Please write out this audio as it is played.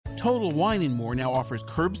Total Wine & More now offers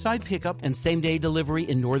curbside pickup and same-day delivery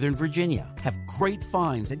in Northern Virginia. Have great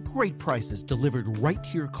finds at great prices delivered right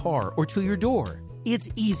to your car or to your door. It's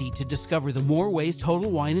easy to discover the more ways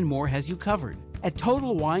Total Wine & More has you covered at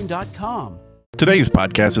TotalWine.com. Today's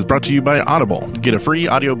podcast is brought to you by Audible. Get a free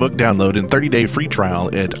audiobook download and 30-day free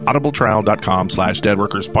trial at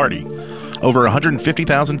audibletrial.com/deadworkersparty. Over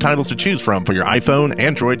 150,000 titles to choose from for your iPhone,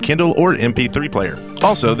 Android, Kindle, or MP3 player.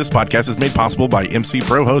 Also, this podcast is made possible by MC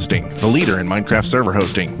Pro Hosting, the leader in Minecraft server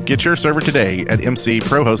hosting. Get your server today at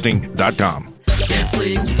mcprohosting.com. Can't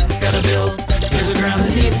sleep, gotta build. There's a ground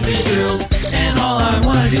that needs to be drilled, and all I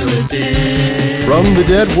wanna do is dig. From the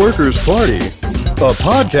Dead Workers Party, a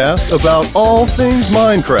podcast about all things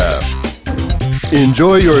Minecraft.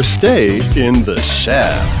 Enjoy your stay in the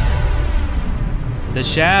Shaft. The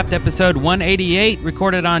Shaft, episode 188,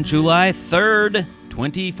 recorded on July 3rd,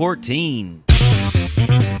 2014.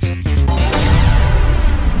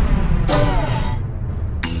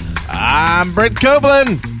 I'm Brent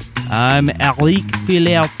Copeland. I'm Alec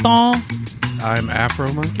Filerton. I'm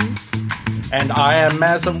Afro Monkey. And I am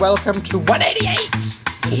Maz, and welcome to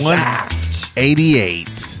 188.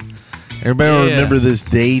 188. Everybody will remember this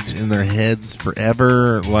date in their heads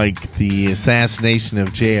forever, like the assassination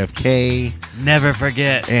of JFK. Never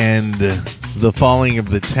forget. And the falling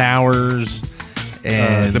of the towers.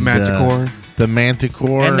 And the Manticore. The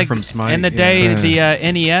Manticore. And from Smite. And the day the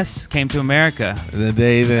NES came to America. The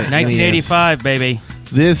day that 1985, NES. baby.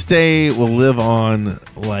 This day will live on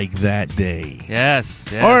like that day.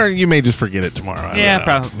 Yes. Or you may just forget it tomorrow.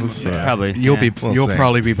 Probably. You'll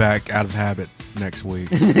probably be back out of habit next week.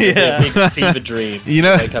 Big fever dream. You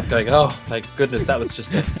know, wake up going, oh my goodness, that was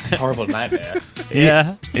just a horrible nightmare.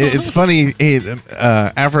 Yeah. It's funny.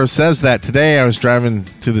 Afro says that today. I was driving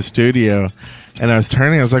to the studio. And I was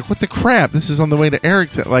turning. I was like, "What the crap? This is on the way to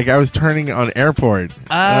Eric's." Like I was turning on Airport. And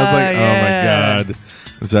I was like, "Oh my god!"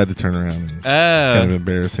 So I had to turn around. It's kind of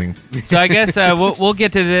embarrassing. So I guess we'll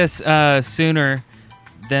get to this sooner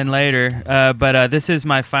than later. But this is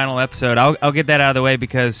my final episode. I'll get that out of the way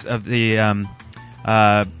because of the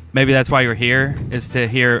maybe that's why you're here, is to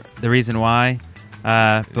hear the reason why.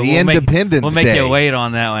 But Independence We'll make Day. you wait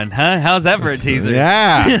on that one, huh? How's that for a teaser?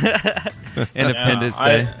 Yeah. Independence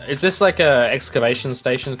Day. Is this like a excavation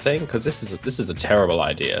station thing? Because this is a terrible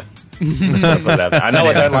idea. I know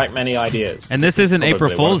I don't like many ideas. And this isn't Probably April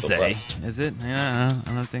one Fool's of the Day, worst. is it? Yeah,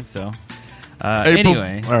 I don't think so.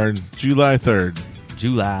 Anyway, or July 3rd.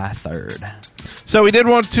 July 3rd. So we did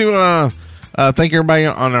want to thank everybody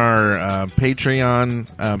on our Patreon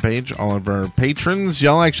page, all of our patrons.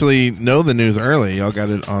 Y'all actually know the news early. Y'all got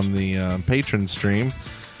it on the patron stream.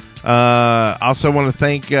 Also want to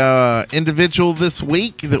thank individual this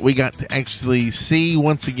week that we got to actually see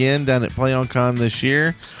once again down at PlayOnCon this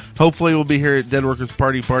year. Hopefully we'll be here at Dead Workers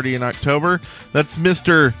Party in October. That's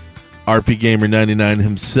Mr. RP Gamer 99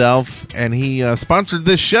 himself, and he sponsored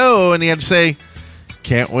this show, and he had to say,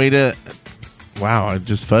 "Can't wait to." Wow, I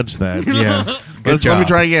just fudged that. Yeah, let me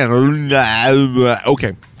try again.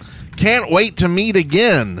 Okay, can't wait to meet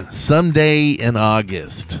again someday in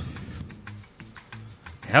August.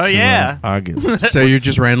 Hell yeah. August. So you're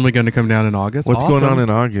just randomly going to come down in August? What's Awesome. going on in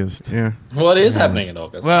August? Yeah. What is happening in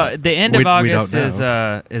August? Well, the end of We August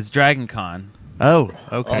don't is Dragon Con. Oh,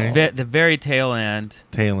 okay. The very tail end.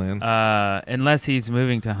 Tail end. Unless he's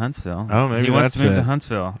moving to Huntsville. Oh, maybe he wants that's to move it. to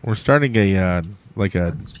Huntsville. We're starting I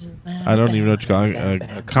don't even know what you call it,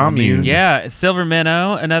 a commune. Yeah, Silver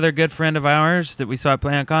Minnow, another good friend of ours that we saw at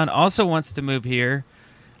PlayOnCon, also wants to move here.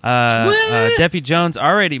 Deffy Jones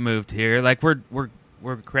already moved here. Like we're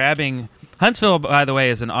grabbing. Huntsville, by the way,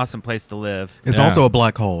 is an awesome place to live. It's also a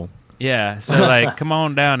black hole. Yeah, so like, come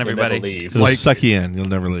on down, everybody. You'll never leave. It'll suck you in. You'll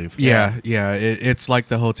never leave. Yeah. It's like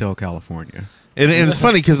the Hotel California. And it's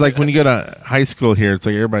funny because like when you go to high school here, it's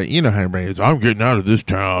like everybody, you know how everybody is. I'm getting out of this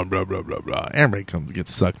town, blah blah blah blah. Everybody comes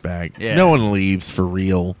gets sucked back. Yeah. No one leaves for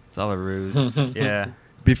real. It's all a ruse. Yeah.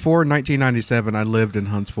 Before 1997, I lived in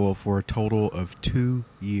Huntsville for a total of 2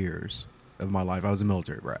 years of my life. I was a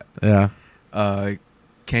military brat. Yeah.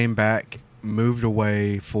 Came back, moved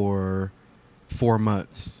away for 4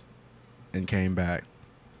 months, and came back.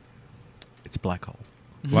 It's a black hole.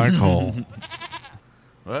 Black hole.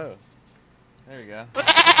 Whoa. There we go.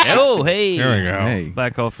 Oh, hey. There we go. Hey.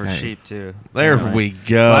 Black hole for Hey. sheep, too. There Anyway. we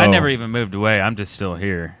go. Well, I never even moved away. I'm just still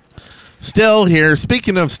here. Still here.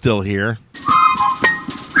 Speaking of still here.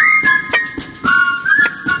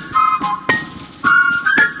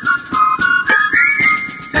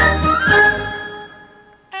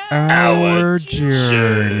 Our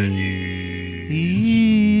journey.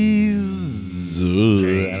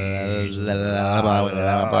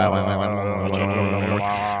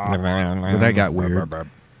 But that got weird.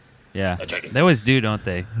 Yeah, they always do, don't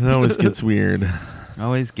they? It always gets weird.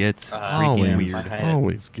 Always gets freaking Always weird.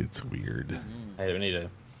 Always gets weird. Hey, we need to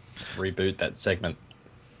reboot that segment.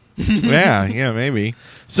 yeah, maybe.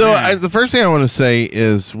 So the first thing I want to say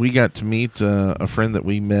is we got to meet a friend that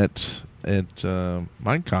we met at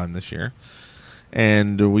Minecon this year,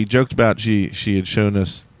 and we joked about she had shown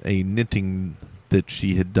us a knitting that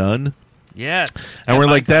she had done. Yes, And we're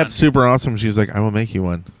like, Minecon. that's super awesome. She's like, I will make you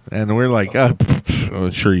one. And we're like, oh,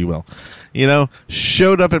 sure you will.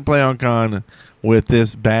 Showed up at PlayOnCon with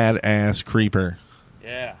this badass creeper.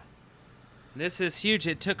 Yeah, this is huge.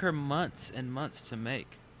 It took her months and months to make.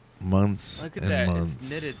 Months Look at and that. months. It's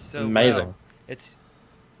knitted so amazing. well. It's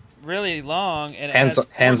really long and it Hands, has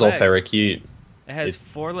hands four off legs. very cute. It has It's-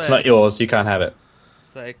 4 legs. It's not yours. You can't have it.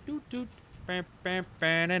 It's like doot, doot, bam, bam,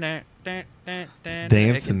 bam, dan, dan, dan, dan, dan.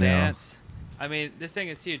 dancing It can now. dance. I mean, this thing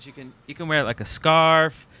is huge. You can wear it like a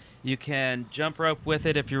scarf. You can jump rope with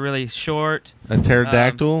it if you're really short. A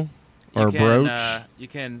pterodactyl You or a can, brooch. you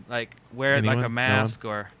can like wear it like Anyone? a mask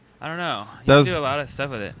or I don't know. You That can was- do a lot of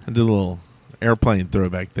stuff with it. I did a little airplane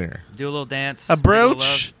throwback there. Do a little dance. A make little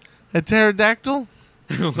brooch? A pterodactyl?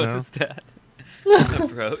 love. What No. is that? A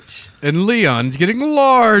brooch. And Leon's getting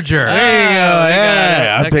larger. Ah. There you go. we got Yeah, it.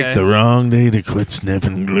 I Okay. picked the wrong day to quit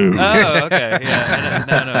sniffing glue. Oh, okay. Yeah,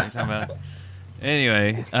 I know what you're talking about.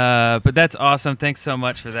 Anyway, but that's awesome. Thanks so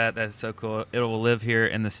much for that. That's so cool. It will live here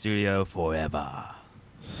in the studio forever.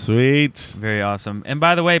 Sweet. Very awesome. And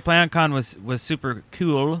by the way, PlayOnCon was super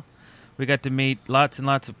cool. We got to meet lots and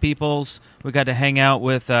lots of peoples. We got to hang out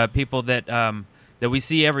with people that we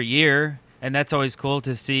see every year, and that's always cool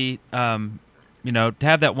to see. To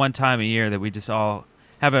have that one time a year that we just all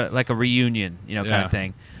have a reunion, kind Yeah. of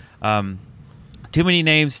thing. Too many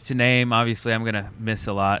names to name. Obviously, I'm gonna miss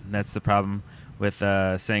a lot, and that's the problem with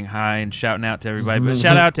saying hi and shouting out to everybody. But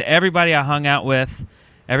shout out to everybody I hung out with,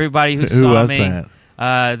 everybody who saw was me.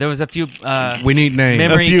 that? There was a few We need names.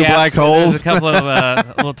 memory A few gaps. black There was holes. a couple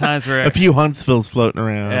of little times where A few Huntsvilles floating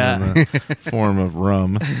around Yeah. in the form of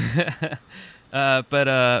rum.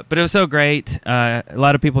 but it was so great. A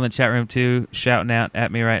lot of people in the chat room too shouting out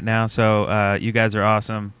at me right now. So you guys are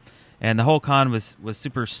awesome, and the whole con was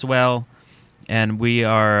super swell. And we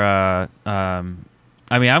are.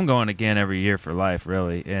 I'm going again every year for life,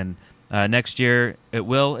 really. And next year it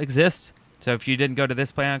will exist. So if you didn't go to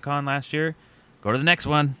this PlayOnCon last year, go to the next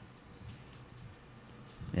one.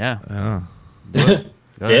 Yeah, Oh. go to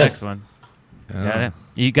the Yes. next one. Got it?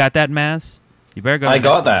 You got that, Maz? You better go. To I the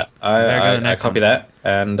got next one. that. Better go to the I next copy one. that,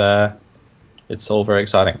 and it's all very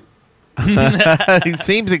exciting. He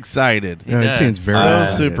seems excited. Yeah, it does. seems very So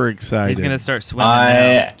excited. super excited. He's gonna start swimming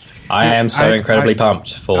now. I am so I- incredibly I-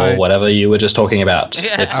 pumped for I- whatever you were just talking about.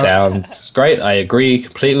 Yeah. It sounds great. I agree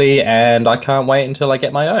completely, and I can't wait until I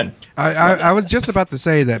get my own. I was just about to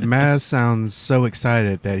say that Maz sounds so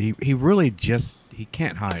excited that he really he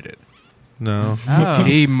can't hide it. No. Oh.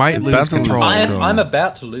 He might lose About to lose control. control. I'm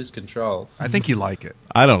about to lose control. I think you like it.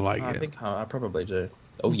 I don't like I it. think I probably do.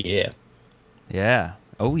 Oh yeah. Yeah.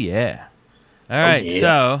 Oh yeah. All right.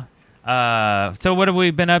 yeah. So what have we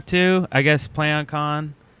been up to? I guess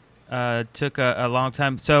PlayOnCon took a long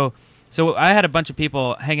time. So I had a bunch of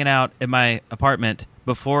people hanging out in my apartment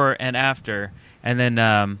before and after, and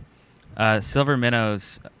then Silver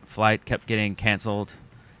Minnow's flight kept getting canceled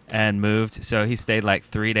and moved, so he stayed like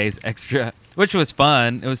 3 days extra, which was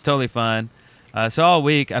fun. It was totally fun. So all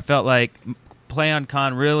week I felt like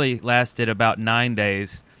PlayOnCon really lasted about 9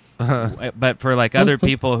 days, but for like other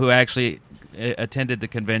people who actually attended the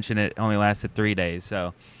convention, it only lasted 3 days.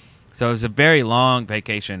 So it was a very long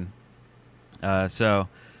vacation. So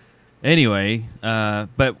anyway,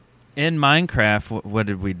 but in Minecraft, what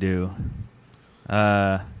did we do?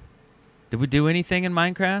 Did we do anything in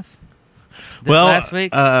Minecraft? Last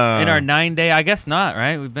week in our 9 day, I guess not.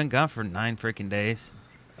 Right, we've been gone for 9 freaking days.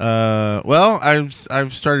 Well,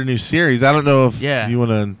 I've started a new series. I don't know if Yeah. you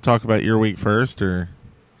want to talk about your week first or.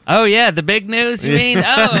 Oh yeah, the big news. You mean?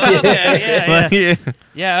 Oh, okay, yeah. yeah.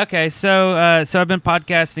 Yeah, okay. So I've been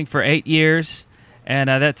podcasting for 8 years, and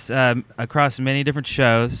that's across many different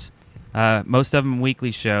shows. Most of them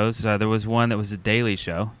weekly shows. There was one that was a daily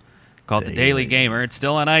show called The Daily Gamer. It's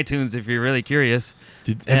still on iTunes if you're really curious.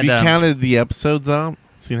 Have you counted the episodes up?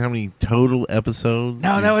 Seen how many total episodes?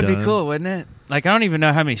 No, that you've would be done? cool, wouldn't it? Like, I don't even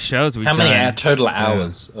know how many shows we've How done. many total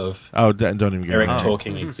hours of Oh, don't even get Eric me.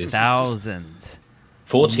 talking exists? Thousands.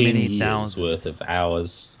 14 Many years thousands. worth of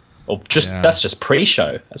hours. Or just Yeah. that's just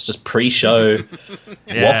pre-show. That's just pre-show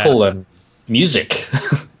Yeah. waffle and music.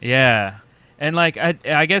 Yeah. And, like,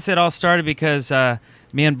 I guess it all started because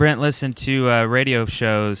me and Brent listen to radio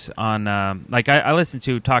shows on, I listen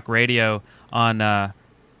to talk radio on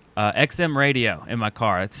XM radio in my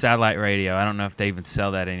car. It's satellite radio. I don't know if they even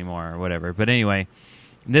sell that anymore or whatever. But anyway,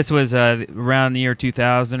 this was around the year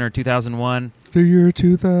 2000 or 2001. The year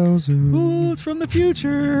 2000. Ooh, it's from the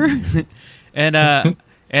future. And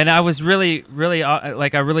I was really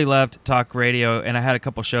I really loved talk radio, and I had a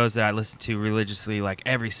couple shows that I listened to religiously like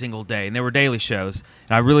every single day, and they were daily shows,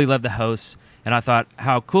 and I really loved the hosts, and I thought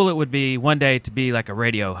how cool it would be one day to be like a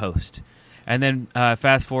radio host. And then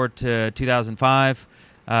fast forward to 2005,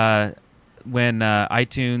 when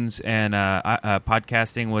iTunes and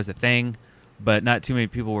podcasting was a thing, but not too many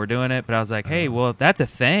people were doing it. But I was like, hey, well, that's a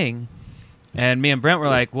thing. And me and Brent were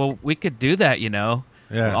like, well, we could do that,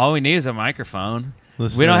 Yeah. All we need is a microphone.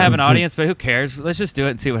 We don't have an audience, but who cares? Let's just do it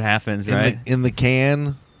and see what happens, right? In the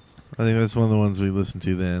Can, I think that's one of the ones we listened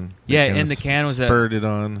to then. Yeah, In the Can was spurred it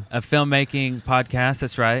on. A filmmaking podcast,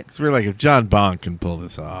 that's right. So we're like, if John Bonk can pull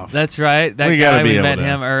this off. That's right. That we guy, we met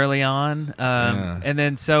him early on. And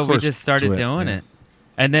then so we just started doing it.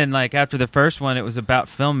 And then like after the first one, it was about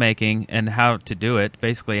filmmaking and how to do it,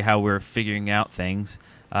 basically how we're figuring out things.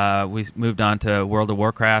 We moved on to World of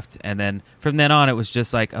Warcraft, and then from then on, it was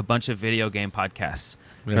just like a bunch of video game podcasts.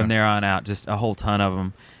 Yeah. From there on out, just a whole ton of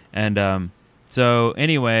them. And so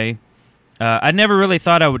anyway, I never really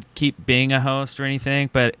thought I would keep being a host or anything,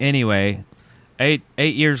 but anyway, eight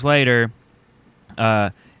years later,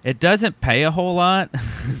 it doesn't pay a whole lot.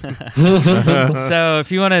 So if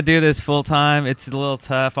you want to do this full time, it's a little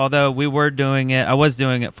tough. Although I was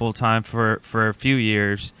doing it full time for a few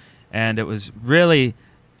years, and it was really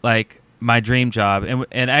like my dream job.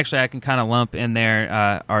 And actually, I can kind of lump in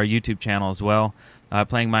there our YouTube channel as well,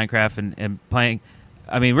 playing Minecraft and playing.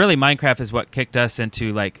 I mean, really, Minecraft is what kicked us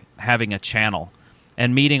into like having a channel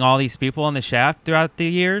and meeting all these people on the Shaft throughout the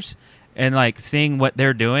years, and like seeing what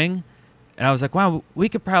they're doing. And I was like, wow, we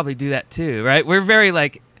could probably do that too, right? We're very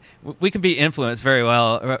like, we can be influenced very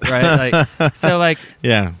well, right? Like, so like,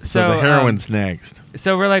 yeah. So the heroine's next.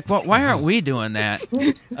 So we're like, well, why aren't we doing that?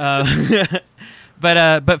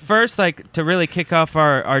 But first, like to really kick off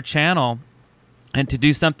our channel and to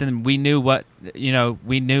do something we knew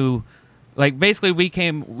like basically we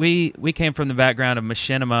came from the background of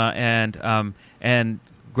machinima and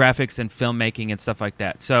graphics and filmmaking and stuff like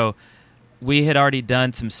that. So we had already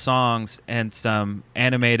done some songs and some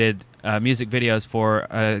animated music videos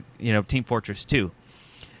for Team Fortress 2.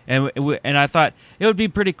 And I thought it would be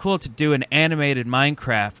pretty cool to do an animated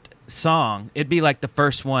Minecraft song. It'd be like the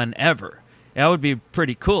first one ever. That would be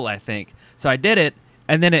pretty cool, I think. So I did it,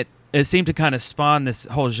 and then it seemed to kind of spawn this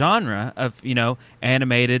whole genre of,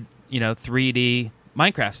 animated, 3D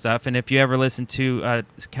Minecraft stuff. And if you ever listen to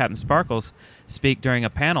Captain Sparkles speak during a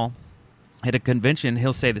panel at a convention,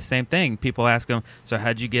 he'll say the same thing. People ask him, so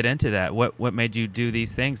how'd you get into that? What made you do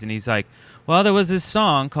these things? And he's like, well, there was this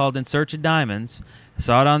song called In Search of Diamonds. I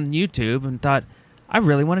saw it on YouTube and thought, I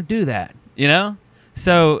really want to do that,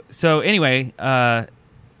 So anyway,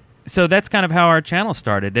 so that's kind of how our channel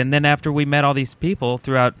started. And then after we met all these people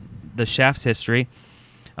throughout the Shaft's history,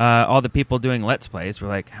 all the people doing Let's Plays were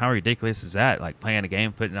like, how ridiculous is that? Like playing a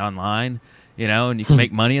game, putting it online, and you can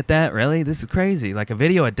make money at that? Really? This is crazy. Like a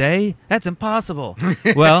video a day? That's impossible.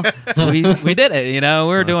 Well, we did it, we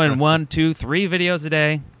were doing 1, 2, 3 videos a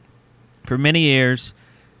day for many years.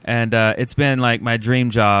 And it's been like my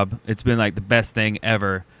dream job. It's been like the best thing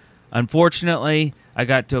ever. Unfortunately, I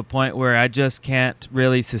got to a point where I just can't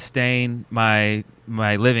really sustain my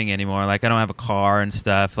living anymore. Like I don't have a car and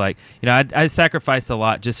stuff. Like I sacrificed a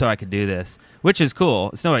lot just so I could do this, which is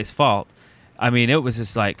cool. It's nobody's fault. I mean, it was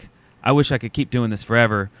just like I wish I could keep doing this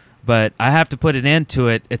forever, but I have to put an end to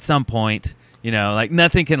it at some point. Like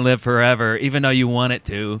nothing can live forever, even though you want it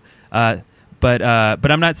to. But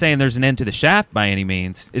I'm not saying there's an end to the Shaft by any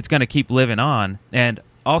means. It's going to keep living on, and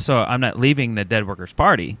also I'm not leaving the Dead Workers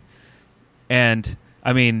Party. And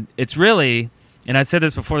I mean, it's really, and I said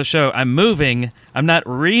this before the show, I'm moving, I'm not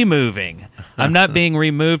removing. I'm not being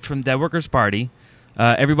removed from Dead Workers Party.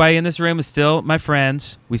 Everybody in this room is still my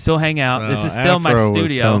friends. We still hang out. This is still my studio.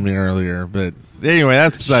 Was telling me earlier, but anyway,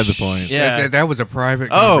 that's beside the point. Yeah. That was a private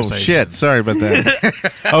conversation. Oh, shit. Sorry about that.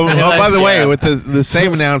 By the way, with the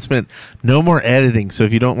same announcement, no more editing. So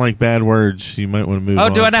if you don't like bad words, you might want to move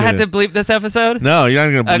on. Oh, do I not have to bleep this episode? No, you're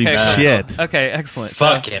not going to bleep shit. Okay, excellent.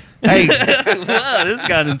 Fuck it. Hey. Whoa, this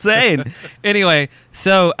got insane. Anyway,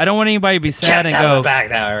 so I don't want anybody to be sad and go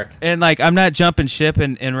back now, Eric. And like I'm not jumping ship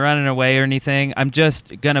and running away or anything. I'm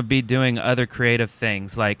just gonna be doing other creative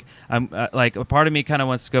things. Like I'm like a part of me kind of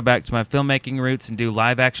wants to go back to my filmmaking roots and do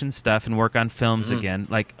live action stuff and work on films again,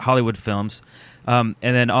 like Hollywood films, and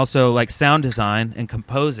then also like sound design and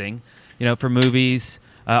composing, for movies.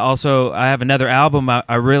 Also, I have another album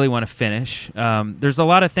I really want to finish. There's a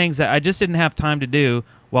lot of things that I just didn't have time to do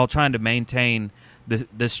while trying to maintain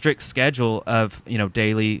the strict schedule of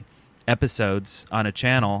daily episodes on a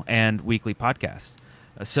channel and weekly podcasts.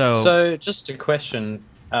 So just a question.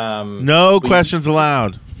 No questions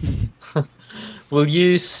allowed. Will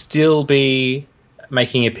you still be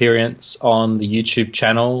making appearance on the YouTube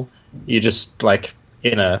channel? You just like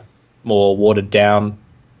in a more watered down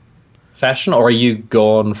fashion, or are you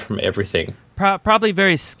gone from everything? Probably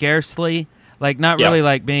very scarcely. Like not really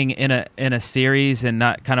like being in a series and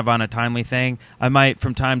not kind of on a timely thing. I might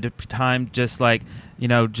from time to time just like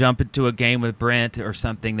jump into a game with Brent or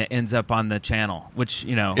something that ends up on the channel. Which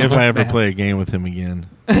if I ever play a game with him again,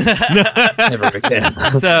 Never again.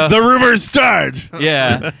 So the rumors start.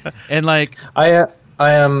 yeah, and like I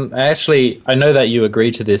actually I know that you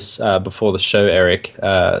agreed to this before the show, Eric.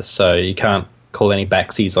 So you can't call any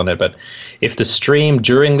backsies on it. But if the stream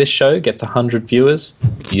during this show gets 100 viewers,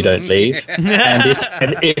 you don't leave. and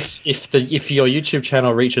if your YouTube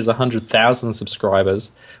channel reaches 100,000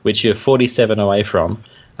 subscribers, which you're 47 away from,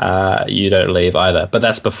 you don't leave either. But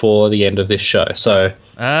that's before the end of this show. So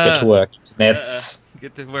get to work. Nets.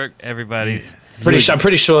 get to work, everybody's. I'm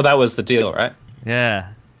pretty sure that was the deal, right? Yeah.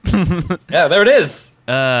 Yeah, there it is.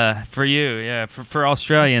 For you, yeah, for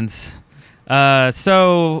Australians.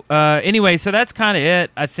 Anyway, so that's kind of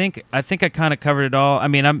it. I think I kind of covered it all. I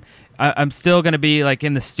mean, I'm still going to be like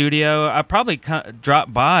in the studio. I probably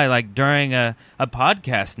drop by like during a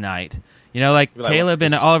podcast night. Like Caleb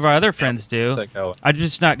and all of our other friends do. I'm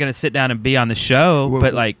just not going to sit down and be on the show,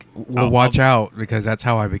 but like, well, watch out because that's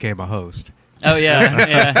how I became a host. Oh yeah,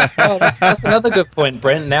 yeah. Oh, that's another good point,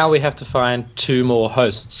 Brent. Now we have to find 2 more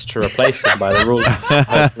hosts to replace them by the rules.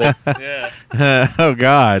 Oh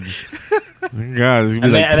God. God, there's gonna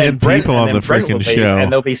be like 10 people on the freaking show.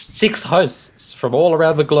 And there'll be 6 hosts from all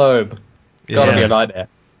around the globe. Gotta be a nightmare.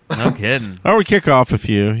 No kidding. Or we kick off a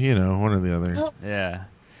few, one or the other. Yeah.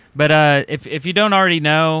 But if you don't already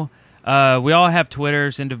know, we all have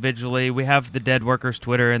Twitters individually. We have the Dead Workers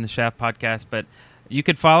Twitter and the Shaft Podcast, but you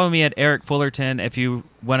could follow me at Eric Fullerton if you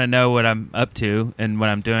want to know what I'm up to and what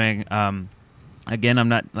I'm doing. Again, I'm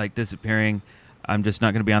not like disappearing. I'm just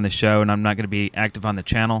not going to be on the show, and I'm not going to be active on the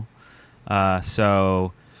channel.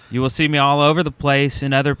 So you will see me all over the place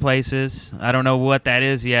in other places. I don't know what that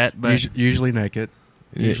is yet, but usually naked.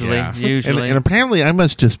 Usually. And apparently, I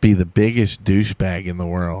must just be the biggest douchebag in the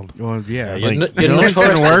world. Well, yeah. You're Like, you're no one's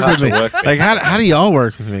gonna notoriously work hard with to me. work with. Like, how do y'all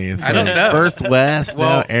work with me? It's I don't like know. First West,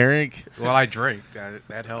 Well- now Eric. Well, I drink.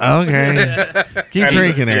 That helps. Okay, keep And,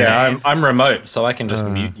 drinking, Eric. Yeah, I'm remote, so I can just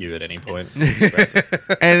mute you at any point.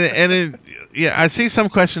 I see some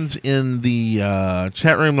questions in the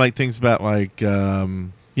chat room, like things about like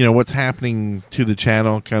what's happening to the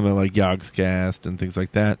channel, kind of like Yogscast and things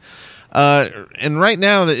like that. And right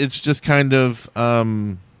now, it's just kind of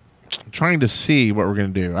trying to see what we're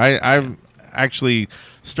going to do. I'm actually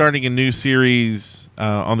starting a new series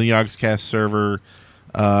on the Yogscast server.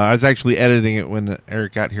 I was actually editing it when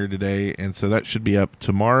Eric got here today, and so that should be up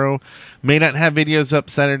tomorrow. May not have videos up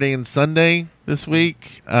Saturday and Sunday this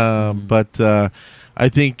week, but I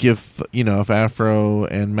think if Afro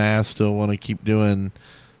and Mass still want to keep doing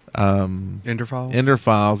Ender Files? Ender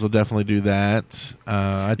Files, we'll definitely do that.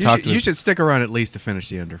 You should stick around at least to finish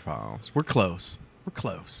the Ender Files. We're close.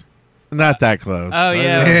 Not that close. oh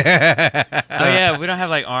yeah, oh yeah. We don't have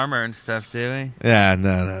like armor and stuff, do we? Yeah,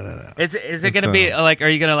 no. Is it going to be like? Are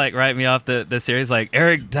you going to like write me off the series like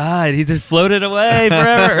Eric died? He just floated away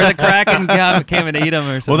forever, or the Kraken came and ate him,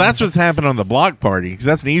 or something? Well, that's what's happened on the Block Party, because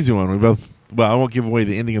that's an easy one. We both. Well, I won't give away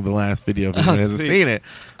the ending of the last video if anyone hasn't sweet. seen it,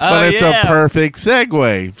 Oh, but it's yeah. a perfect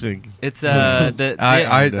segue. It's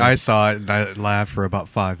I saw it and I laughed for about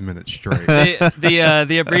 5 minutes straight.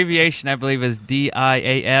 the abbreviation I believe is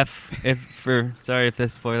DIAF. Sorry if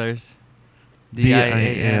that's spoilers.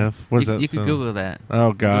 DIAF. What's that? You could Google that.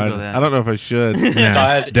 Oh God, Google that. I don't know if I should.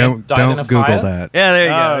 Nah, don't died in a Google fire? that. Yeah, there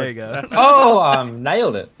you Oh. go. There you go. Oh,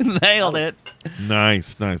 nailed it. Nailed it.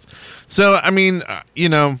 Nice. So, I mean,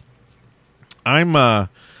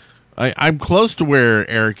 I'm close to where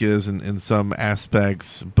Eric is in some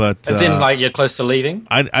aspects, but As in, like, you're close to leaving?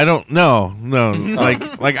 I don't know. No, like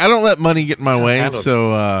I don't let money get in my way. handle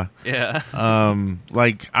So, Yeah.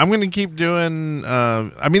 like I'm going to keep doing.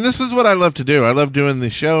 I mean, this is what I love to do. I love doing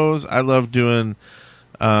the shows. I love doing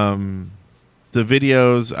the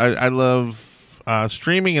videos. I love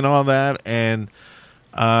streaming and all that. And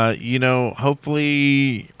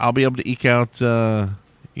hopefully I'll be able to eke out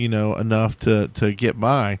enough to get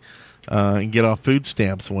by and get off food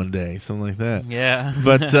stamps one day, something like that. Yeah.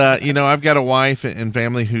 But I've got a wife and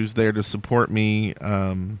family who's there to support me.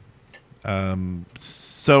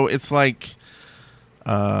 So it's like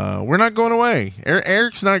we're not going away.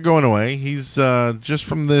 Eric's not going away. He's just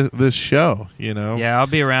from this show, Yeah, I'll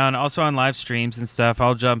be around. Also on live streams and stuff.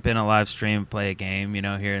 I'll jump in a live stream, play a game,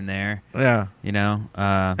 here and there. Yeah.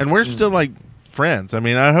 And we're still like friends. I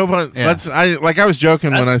mean, I hope Yeah. I was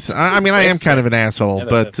joking when I That's- said, I mean, I am kind of an asshole, Yeah,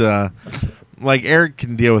 but like Eric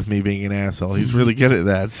can deal with me being an asshole. He's really good at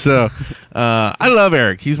that. So I love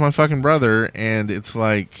Eric. He's my fucking brother, and it's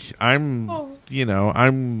like I'm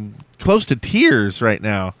close to tears right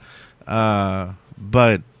now.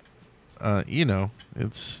 But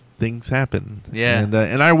it's things happen. Yeah.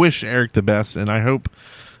 And I wish Eric the best, and I hope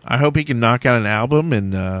he can knock out an album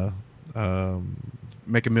and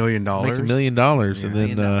Make $1 million. make $1 million,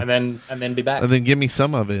 and then be back. and then give me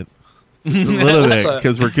some of it, a little bit, Also-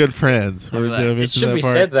 because we're good friends. I'll be like, We're It should be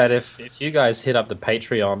said that if you guys hit up the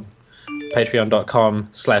Patreon,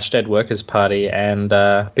 patreon.com/deadworkersparty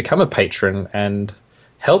and become a patron and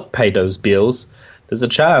help pay those bills, there's a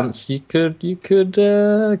chance you could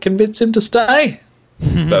convince him to stay.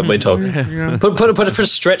 But we're talking. Put a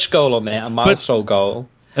stretch goal on there, a milestone goal.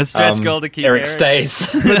 a stretch goal to keep Eric stays.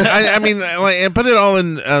 But I mean, like, and put it all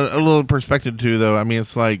in a little perspective too, though. I mean,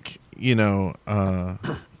 it's like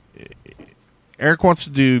Eric wants to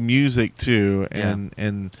do music too,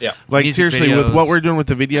 and Yeah. like Music seriously, with videos. what we're doing with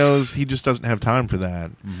the videos, he just doesn't have time for that,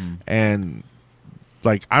 and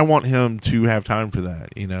like I want him to have time for that,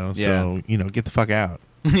 So get the fuck out.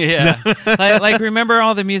 Yeah. like remember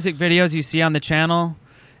all the music videos you see on the channel?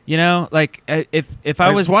 Like if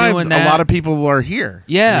I was That's why doing that, a lot of people are here.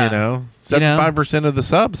 Yeah. 75% of the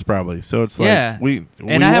subs probably. So it's like Yeah. we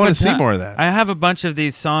And I have want a to see ton- more of that. I have a bunch of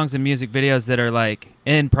these songs and music videos that are like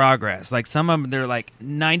in progress. Like some of them, they're like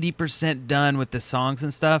 90% done with the songs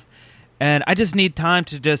and stuff. And I just need time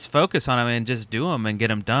to just focus on them and just do them and get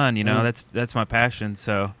them done. That's my passion.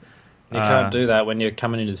 So You can't do that when you're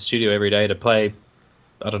coming into the studio every day to play,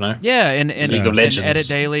 I don't know. yeah, and League of and Legends. edit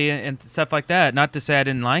daily and stuff like that. Not to say I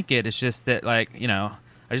didn't like it. It's just that I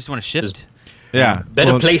just want to shift. yeah.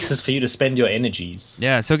 Better Well, places for you to spend your energies.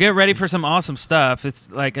 Yeah, so get ready for some awesome stuff. It's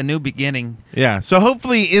like a new beginning. Yeah. So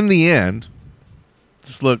hopefully in the end,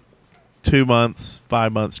 just look 2 months,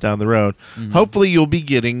 5 months down the road, hopefully you'll be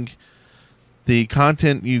getting the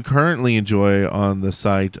content you currently enjoy on the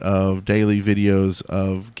site of daily videos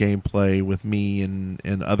of gameplay with me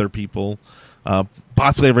and other people.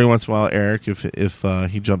 Possibly every once in a while Eric if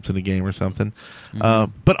he jumps in a game or something.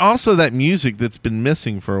 But also that music that's been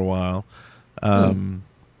missing for a while.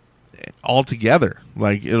 All together,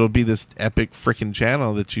 like it'll be this epic freaking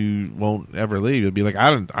channel that you won't ever leave. It'll be like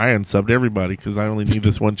I unsubbed everybody because I only need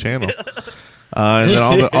this one channel, and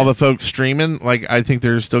then all the folks streaming. Like I think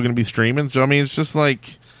they're still going to be streaming. So I mean, it's just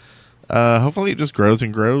like hopefully it just grows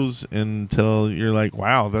and grows until you're like,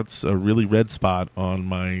 wow, that's a really red spot on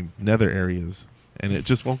my nether areas, and it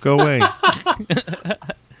just won't go away.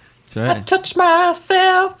 That's right. Touch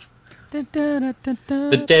myself.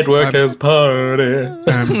 The Dead Workers Party.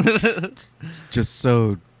 I'm just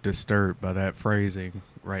so disturbed by that phrasing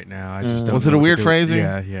right now. I just don't Was know it a what to weird do. phrasing?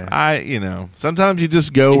 Yeah. Sometimes you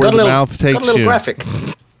just go It where got the mouth takes got a little you. graphic.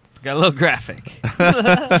 Got a little graphic.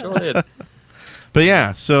 Sure did. But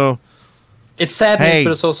yeah, so It's sad Hey. news,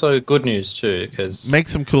 but it's also good news too. Because make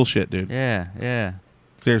some cool shit, dude. Yeah.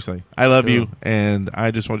 Seriously, I love Cool. you, and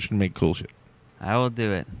I just want you to make cool shit. I will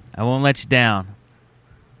do it. I won't let you down.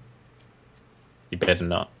 you better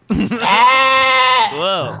not.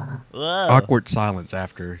 Whoa. Awkward silence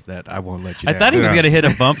after that. I won't let you I down. thought he was Yeah. going to hit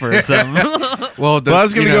a bumper or something. Well, I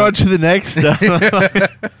was going to go on to the next stuff,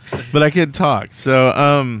 but I can't talk. So,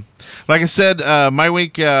 like I said, my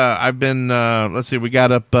week, I've been, let's see, we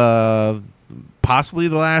got up possibly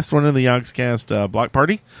the last one of the Yogscast block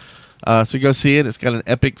party. So go see it. It's got an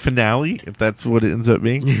epic finale, if that's what it ends up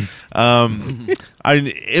being.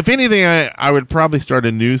 If anything, I would probably start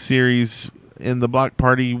a new series in the block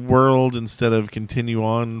party world instead of continue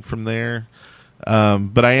on from there.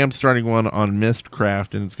 But I am starting one on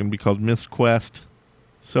Mistcraft, and it's going to be called Mist Quest.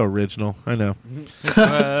 So original, I know.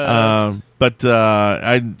 But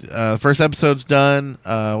first episode's done.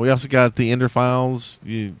 We also got the Ender Files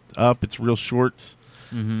up. It's a real short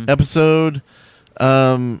episode.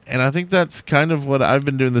 And I think that's kind of what I've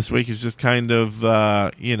been doing this week is just kind of,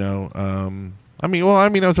 I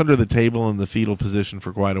was under the table in the fetal position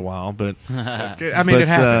for quite a while, but I mean, it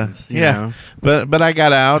happens. you know. But I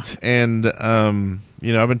got out, and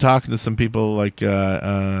I've been talking to some people like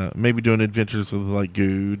maybe doing adventures with like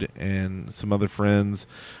Good and some other friends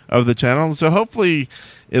of the channel. So hopefully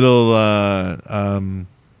it'll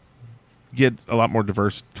get a lot more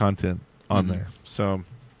diverse content on there. So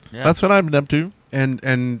that's what I've been up to.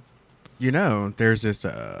 And there's this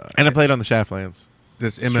And I played on the Shaftlands.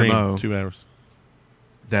 this Stream, MMO 2 hours.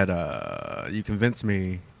 that you convinced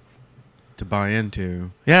me to buy into.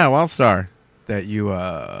 Yeah, WildStar. That you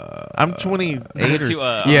I'm 28 or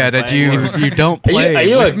that you don't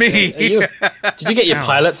play with me. Did you get your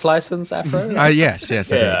pilot's license, Afro? Yes, I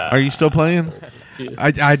did. Are you still playing?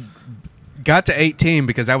 I got to 18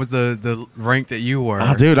 because that was the rank that you were.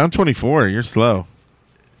 Oh, dude, I'm 24. You're slow.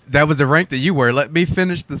 That was the rank that you were. Let me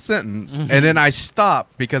finish the sentence. And then I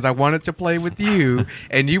stopped because I wanted to play with you,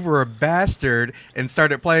 and you were a bastard and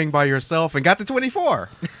started playing by yourself and got to 24.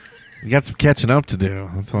 You got some catching up to do.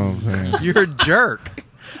 That's all I'm saying. You're a jerk.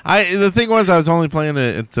 The thing was, I was only playing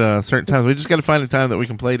it at certain times. We just got to find a time that we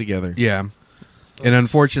can play together. Yeah. And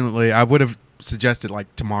unfortunately, I would have suggested like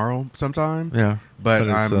tomorrow sometime. Yeah. But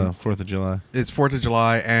it's I'm 4th of July. It's 4th of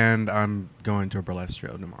July, and I'm going to a burlesque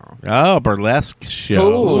show tomorrow. Oh, burlesque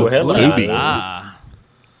show. Ooh, With hello. boobies. Ooh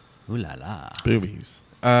la la. Boobies.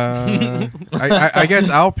 I guess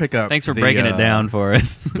I'll pick up. Thanks for breaking it down for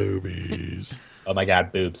us. Boobies. Oh my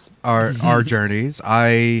God, boobs. Our journeys.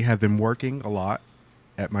 I have been working a lot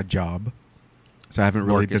at my job, so I haven't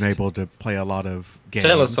really been able to play a lot of games.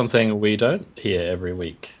 Tell us something we don't hear every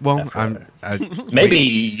week. Well, Afro. Maybe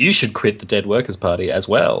you should quit the Dead Workers Party as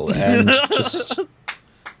well and just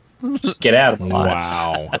get out of the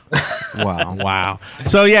life. Wow.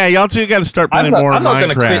 So yeah, y'all two got to start playing more I'm not going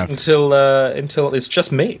to Minecraft. quit until it's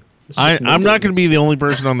just me. I'm not going to be the only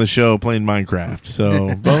person on the show playing Minecraft.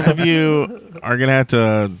 So both of you are going to have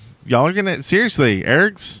to. Y'all are going to seriously.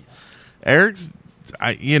 Eric's. He's.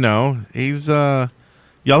 Y'all are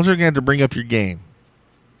going to have to bring up your game.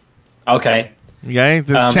 Okay. Okay,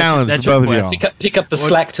 there's a challenge that's for both your of y'all. Pick up the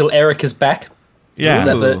slack till Eric is back. Yeah, Is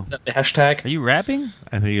that Ooh. the hashtag? Are you rapping?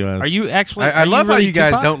 I think he was. Are you actually? I are love how really you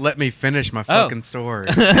guys Tupac? don't let me finish my fucking story.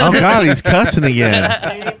 Oh God, he's cussing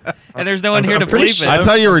again. And there's no one here to pretty believe sure- it. I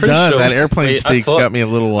thought you were pretty done. sure That it's- airplane wait, I speaks thought- got me a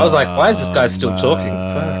little. I was like, why is this guy still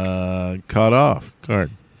talking? Caught off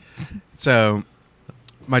guard. So,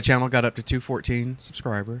 my channel got up to 214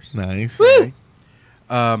 subscribers. Nice.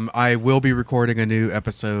 I will be recording a new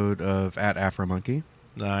episode of At Afro Monkey.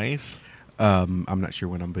 Nice. I'm not sure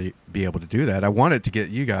when I'm be able to do that. I wanted to get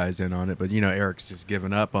you guys in on it, but Eric's just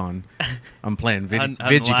given up on playing On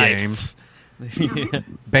video life. games.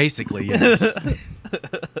 Basically, yes.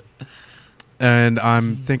 And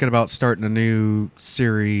I'm thinking about starting a new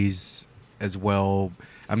series as well.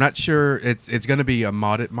 I'm not sure it's going to be a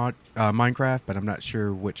modded Minecraft, but I'm not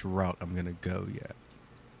sure which route I'm going to go yet.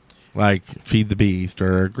 Like Feed the Beast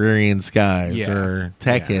or Agrarian Skies Yeah. or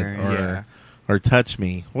Tekken Yeah. or Touch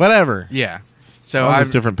Me, whatever. Yeah. So All those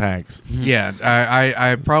I've different packs. yeah,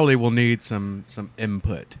 I probably will need some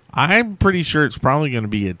input. I'm pretty sure it's probably going to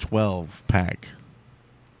be a 12 pack.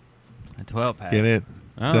 A 12 pack. Get it?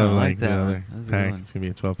 Oh, So, I like the that other one. That's a good pack, one. it's going to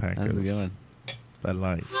be a 12 pack That's a of good one. Bud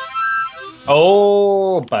Light.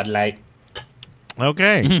 Oh, Bud Light.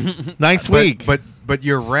 Okay. Next week. But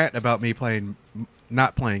your rant about me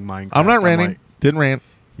not playing Minecraft. I'm not ranting. like, Didn't rant.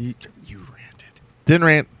 you ranted. Didn't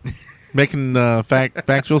rant. Making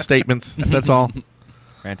factual statements. That's all.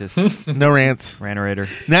 Rantus. No rants. Ranterator.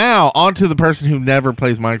 Now, on to the person who never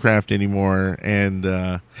plays Minecraft anymore and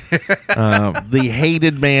the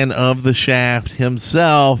hated man of the Shaft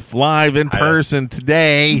himself, live in person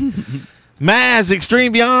today, Maz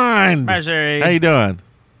Extreme Beyond. How you doing?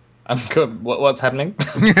 I'm good. What's happening?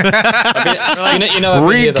 I've been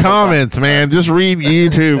Read here the whole time. comments, man. Just read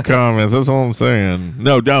YouTube comments. That's all I'm saying.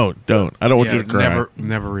 No, don't. I don't want you to cry.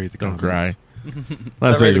 Never read the Don't comments. cry.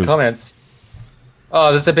 Don't read the comments.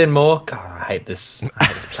 Oh, there's been more. God, I hate this. I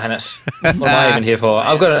hate this planet. What am I even here for?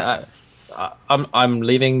 I'm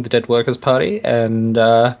leaving the Dead Workers Party, and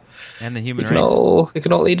And the human you can race. all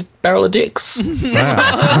eat a barrel of dicks.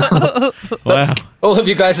 Wow. Wow. All of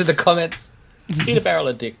you guys in the comments, eat a barrel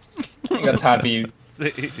of dicks. I ain't got time for you.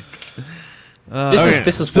 This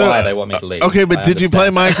is So, why they want me to leave. Okay, but I did you play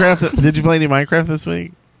understand. Minecraft? Did you play any Minecraft this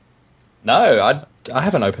week? No, I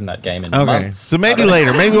haven't opened that game in Okay, months. so maybe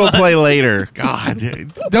later. Maybe we'll play later. God,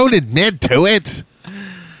 don't admit to it.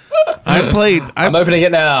 I'm I opening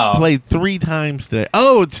it now. played 3 times today.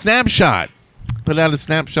 Oh, it's Snapshot. Put out a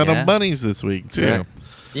snapshot Yeah. on bunnies this week too. Yeah.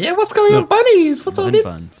 Yeah, what's going on, bunnies? What's all Fun this?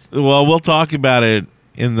 buns. Well, we'll talk about it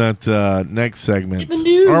in that next segment, The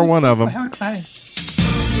news. or one of them. How exciting.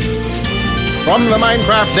 From the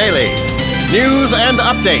Minecraft Daily, news and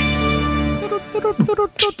updates. God,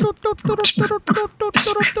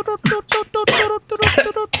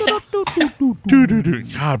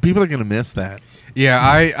 people are gonna miss that. Yeah,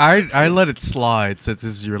 I let it slide since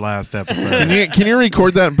this is your last episode. Can you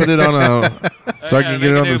record that and put it on a so I can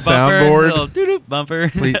get it on the soundboard? Bumper.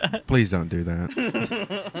 Please don't do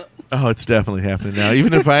that. Oh, it's definitely happening now.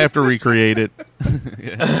 Even if I have to recreate it.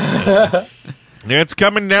 It's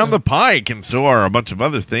coming down the pike, and so are a bunch of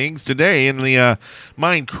other things. Today in the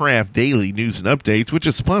Minecraft Daily News and Updates, which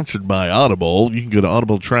is sponsored by Audible. You can go to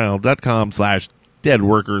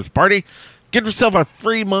audibletrial.com/deadworkersparty. Get yourself a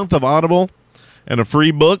free month of Audible and a free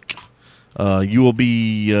book. You will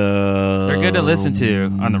be... They're good to listen to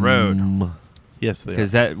on the road. Yes, they are.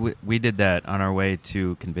 Because we did that on our way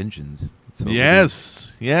to conventions. That's what we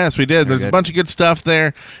Yes, we did. There's a good. bunch of good stuff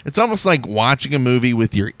there. It's almost like watching a movie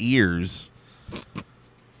with your ears.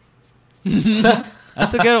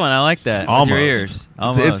 That's a good one. I like that. With Almost. your ears.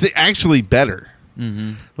 Almost. It's actually better.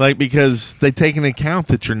 Mm-hmm. Like, because they take into account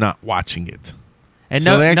that you're not watching it. And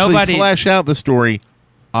so they actually nobody flash out the story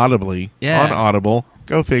audibly Yeah. on Audible.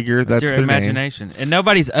 Go figure. That's your their imagination. And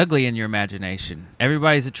nobody's ugly in your imagination.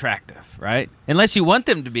 Everybody's attractive, right? Unless you want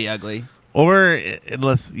them to be ugly. name. Or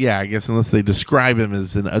unless they describe him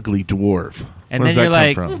as an ugly dwarf. And Where then does you're that come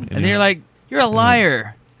like, from? and then you're like, you're a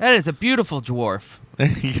liar. That is a beautiful dwarf.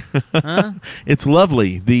 Huh? It's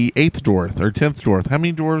lovely. The 8th dwarf or 10th dwarf. How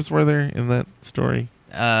many dwarves were there in that story?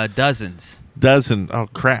 Dozens. Dozen. Oh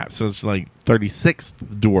crap! So it's like 36th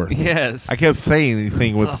dwarf. Yes. I kept saying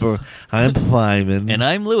anything with I'm Simon, And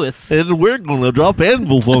I'm Lewis. and we're going to drop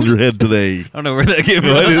anvils on your head today. I don't know where that came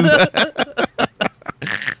What from. is that?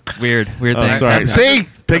 Weird Oh, things. sorry. happen. See,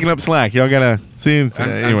 picking up slack. Y'all gotta see. Anyway,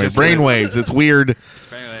 just gonna- brainwaves. It's weird.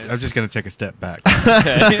 I'm just going to take a step back.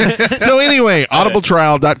 So anyway,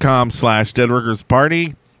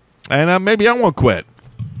 audibletrial.com/deadworkersparty, and maybe I won't quit.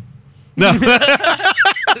 No.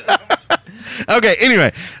 Okay,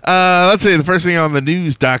 anyway, let's see. The first thing on the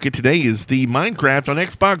news docket today is the Minecraft on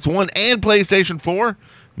Xbox One and PlayStation 4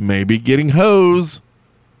 maybe getting hose.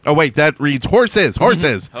 Oh, wait, that reads horses.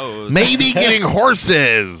 Horses. Hose. Maybe getting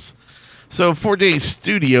horses. So 4J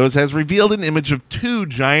Studios has revealed an image of 2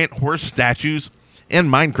 giant horse statues in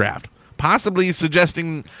Minecraft, possibly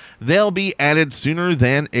suggesting they'll be added sooner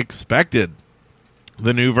than expected.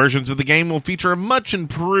 The new versions of the game will feature a much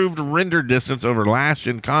improved render distance over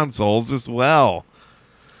last-gen consoles as well.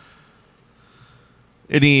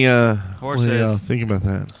 Any what do y'all think about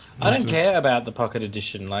that? I don't care about the Pocket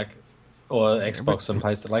Edition, or Xbox and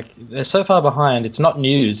PlayStation. They're so far behind. It's not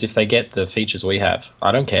news if they get the features we have.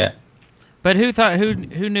 I don't care. But who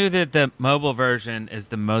knew that the mobile version is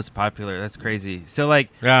the most popular? That's crazy. So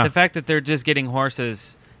Yeah. the fact that they're just getting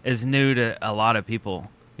horses is new to a lot of people,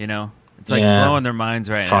 you know? It's Yeah. blowing their minds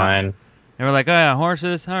right now. Fine. And we're like, oh yeah,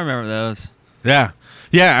 horses? I remember those. Yeah.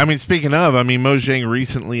 Yeah, I mean, speaking of, Mojang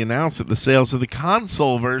recently announced that the sales of the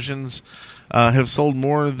console versions have sold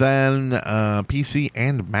more than PC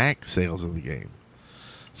and Mac sales of the game.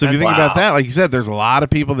 So if you think Wow. about that, like you said, there's a lot of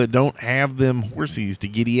people that don't have them horses to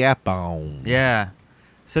giddy up on. Yeah.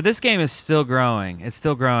 So this game is still growing. It's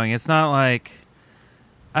still growing. It's not like,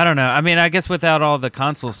 I don't know. I mean, I guess without all the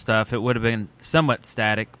console stuff, it would have been somewhat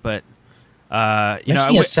static, but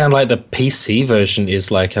Making it sound like the PC version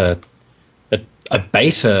is like a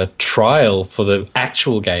beta trial for the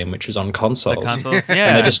actual game, which is on consoles. the consoles, And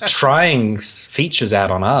yeah. they're just trying features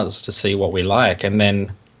out on us to see what we like, and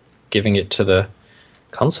then giving it to the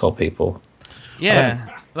console people. Yeah,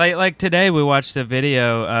 like today we watched a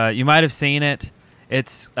video. You might have seen it.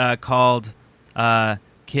 It's called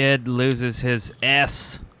 "Kid Loses His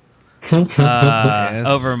S"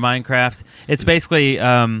 over Minecraft. It's basically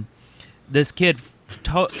this kid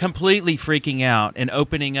completely freaking out and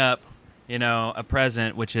opening up, a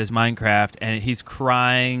present, which is Minecraft, and he's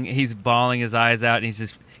crying, he's bawling his eyes out, and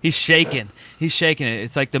he's shaking. He's shaking it.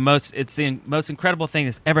 It's like the most incredible thing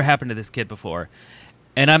that's ever happened to this kid before.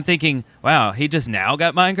 And I'm thinking, wow, he just now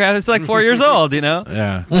got Minecraft. It's like 4 years old,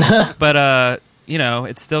 Yeah. But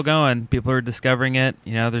it's still going. People are discovering it.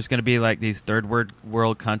 There's going to be like these third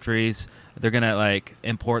world countries. They're going to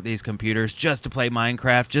import these computers just to play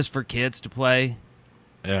Minecraft, just for kids to play.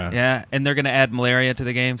 Yeah. Yeah, and they're going to add malaria to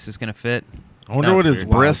the game, so it's going to fit. I wonder No, what it's his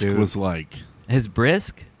weird. brisk Wow, dude. was like. His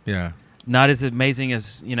brisk, Yeah. not as amazing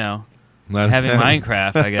as Not having as-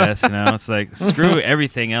 Minecraft. I guess it's like screw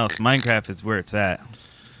everything else. Minecraft is where it's at.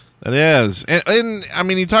 That is. And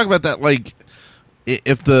you talk about that,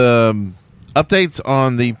 if the updates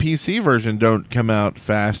on the PC version don't come out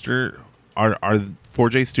faster, are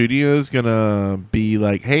 4J Studios going to be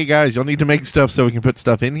like, hey, guys, y'all need to make stuff so we can put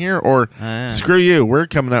stuff in here? Or Yeah. screw you, we're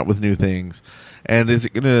coming out with new things. And is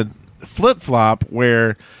it going to flip-flop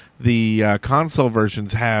where the console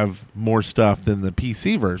versions have more stuff than the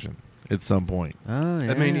PC version at some point. Oh,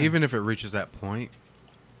 yeah. I mean, even if it reaches that point,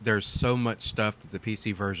 there's so much stuff that the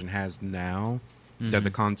PC version has now that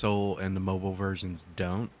the console and the mobile versions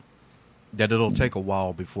don't, that it'll take a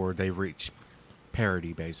while before they reach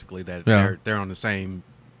parity, basically, that they're on the same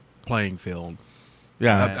playing field.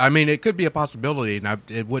 Yeah. I mean, it could be a possibility, and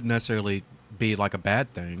it wouldn't necessarily be like a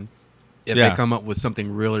bad thing if they come up with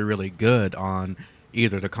something really, really good on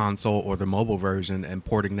either the console or the mobile version and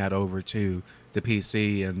porting that over to the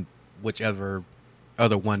PC and whichever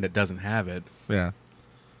other one that doesn't have it. Yeah.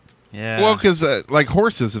 Yeah. Well, because like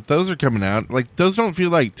horses, if those are coming out, like those don't feel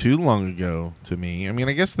like too long ago to me. I mean,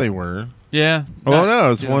 I guess they were. Yeah. Oh no, it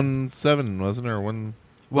was 1/7, wasn't it? Or one.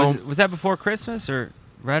 Was that before Christmas or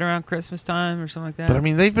right around Christmas time or something like that? But I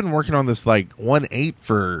mean, they've been working on this like 1/8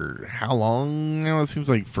 for how long? It seems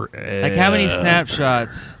like forever. like how many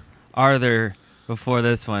snapshots are there before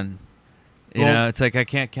this one? You know, it's like I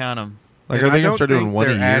can't count them. Like, And are they I gonna don't start doing think one a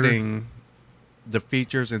they're year? adding the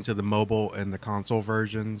features into the mobile and the console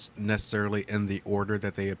versions necessarily in the order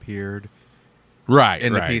that they appeared Right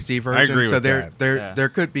in right. the PC version. I agree so with there that. there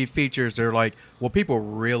could be features that are like, well, people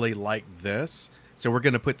really like this, so we're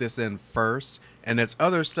going to put this in first, and it's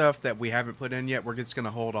other stuff that we haven't put in yet. We're just going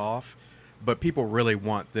to hold off, but people really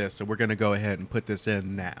want this, so we're going to go ahead and put this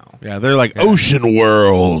in now. Yeah, they're like Ocean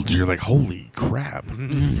World. You're like, holy crap!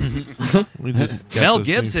 We just got Mel those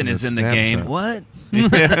things Gibson a is in the game. snapshot. What? Is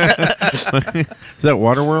that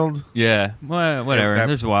Waterworld? Yeah. Well, whatever. that-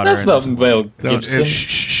 There's water. That's in not it. Mel Don't- Gibson.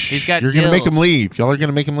 He's got You're gonna make gills. him leave. Y'all are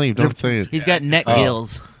gonna make him leave. Don't say it. He's got neck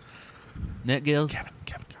gills. Neck gills. Kevin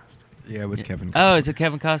Costner. Yeah, it was Kevin. Oh, is it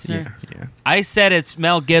Kevin Costner? Yeah. I said it's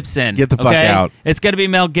Mel Gibson. Get the fuck okay? out. It's going to be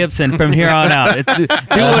Mel Gibson from here on out. Do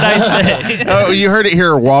what I say. Oh, you heard it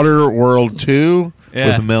here. Waterworld 2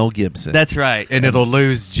 Yeah. with Mel Gibson. That's right. And it'll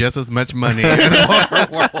lose just as much money as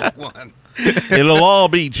Waterworld 1. It'll all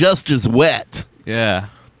be just as wet. Yeah.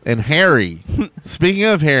 And hairy. Speaking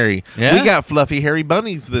of hairy, Yeah? we got fluffy hairy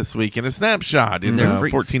bunnies this week in a snapshot in They're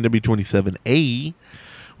freaks. 14W27A,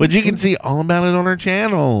 which you can see all about it on our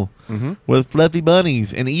channel with fluffy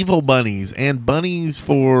bunnies and evil bunnies and bunnies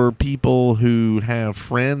for people who have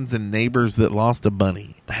friends and neighbors that lost a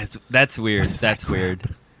bunny. That's weird. That's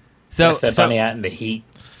weird. So, Left that bunny out in the heat.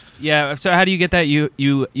 yeah. So how do you get that? You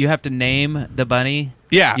have to name the bunny.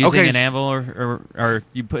 Yeah, Using okay, an anvil, or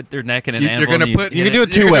you put their neck in an You're anvil. gonna and put. you can hit do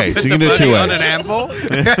it two you're gonna ways. put You the can do it two bunny on ways. an anvil.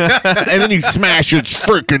 And then you smash its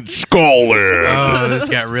freaking skull in. Oh, this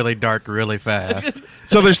got really dark really fast.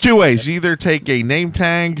 So there's two ways. You either take a name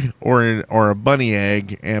tag or a bunny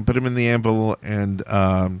egg and put them in the anvil and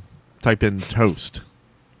type in toast.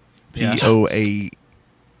 Yeah. TOAST.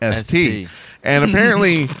 ST. And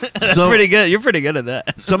apparently Pretty good. You're pretty good at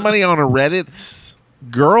that. somebody on a Reddit's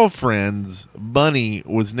girlfriend's bunny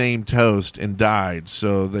was named Toast and died,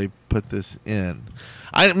 so they put this in.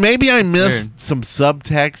 Maybe I missed weird. some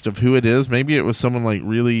subtext of who it is. Maybe it was someone like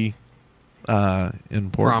really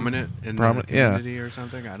important. Prominent in the yeah. community or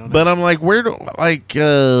something. I don't know. But I'm like, where do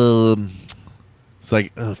it's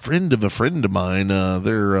like a friend of mine,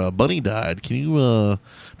 their bunny died. Can you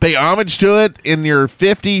pay homage to it in your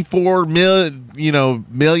 54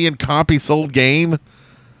 million copy sold game,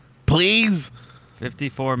 please?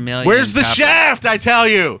 54 million. Where's the copies. shaft? I tell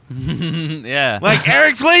you, Yeah. like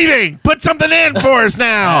Eric's leaving. Put something in for us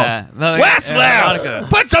now. Yeah. Well, Wes left. Veronica.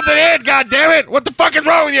 Put something in. God damn it! What the fuck is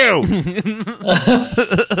wrong with you?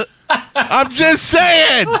 I'm just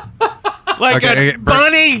saying. Like Okay, a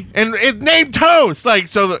bunny and it's named Toast. Like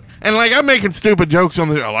so, and like I'm making stupid jokes on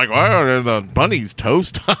the like, why the bunny's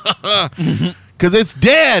toast? Because it's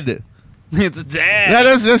dead. It's dead.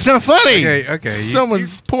 That's not funny. Okay.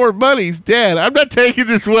 Someone's poor bunny's dead. I'm not taking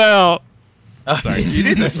this well. You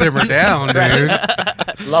need to simmer down, dude.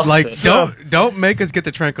 Lost Like, it. don't make us get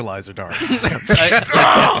the tranquilizer dart.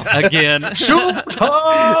 Again.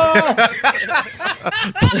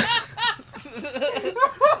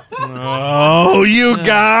 Oh, you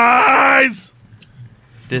guys.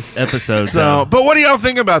 This episode. So, but what do y'all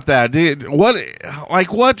think about that?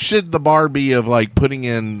 What should the bar be of like putting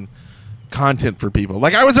in content for people?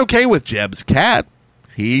 Like, I was okay with Jeb's cat.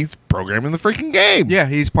 He's programming the freaking game. Yeah,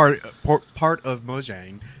 he's part of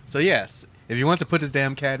Mojang. So yes, if he wants to put his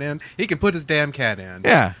damn cat in, he can put his damn cat in.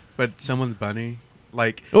 Yeah. But someone's bunny,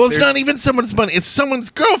 like, Well, it's there's not even someone's bunny. It's someone's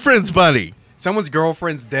girlfriend's bunny. someone's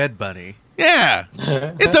girlfriend's dead bunny. Yeah.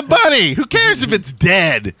 It's a bunny. Who cares if it's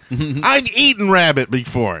dead? I've eaten rabbit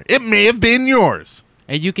before. It may have been yours.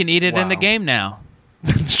 And you can eat it in the Wow. game now.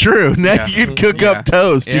 That's true. Now Yeah. you can cook Yeah. up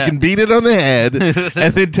toast. You Yeah. can beat it on the head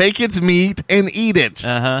and then take its meat and eat it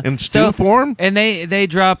Uh-huh. in stew form. And they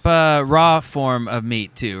drop raw form of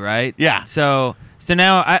meat too, right? Yeah. So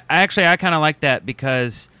now I kind of like that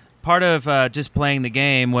because part of just playing the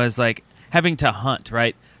game was like having to hunt,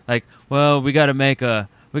 right? Like, well, we got to make a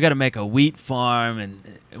wheat farm and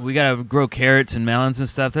we got to grow carrots and melons and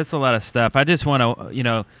stuff. That's a lot of stuff. I just want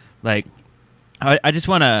to, I just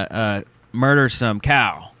want to murder some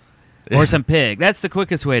cow or some pig. That's the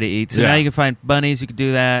quickest way to eat. So Yeah. now you can find bunnies. You can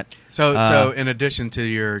do that. So in addition to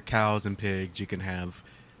your cows and pigs, you can have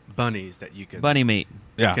bunnies that you can Bunny meat.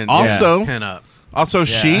 Yeah. can Also, pin up.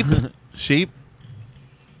 sheep,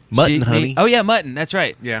 mutton, Sheep honey. meat. Oh yeah, mutton. That's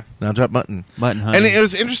right. Yeah. Now drop mutton. Mutton honey. And it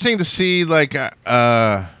was interesting to see like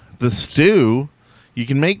the stew. You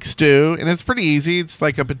can make stew, and it's pretty easy. It's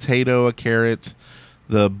like a potato, a carrot,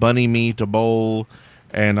 the bunny meat, a bowl,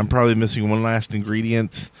 and I'm probably missing one last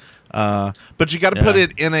ingredient. But you got to put Yeah.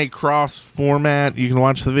 it in a cross format. You can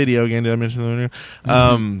watch the video again. Did I mention the video? To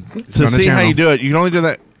on the see how channel. you do it, you can only do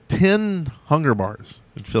that 10 hunger bars.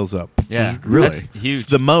 It fills up. Yeah. really, That's huge. It's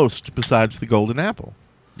the most besides the golden apple.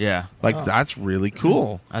 Yeah. Like that's really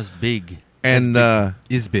cool. That's big. And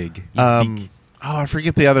Is big. I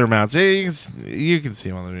forget the other amounts. You can see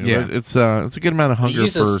them on the video. Yeah. But it's a good amount of hunger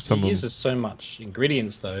for some It of them. uses so much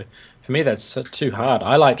ingredients, though. For me, that's too hard.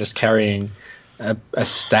 I like just carrying a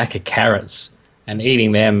stack of carrots and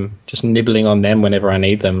eating them, just nibbling on them whenever I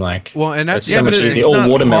need them. Like, Well, and that's it's so much but easier. it's Or not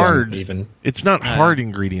watermelon, hard. even. It's not hard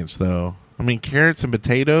ingredients though. I mean, carrots and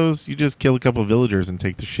potatoes. You just kill a couple of villagers and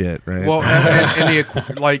take the shit, right? Well, and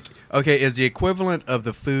is the equivalent of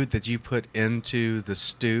the food that you put into the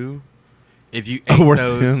stew? If you ate worth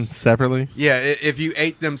those, separately. yeah, if you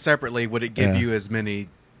ate them separately, would it give Yeah. you as many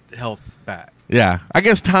health back? Yeah, I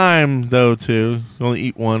guess time though too. You only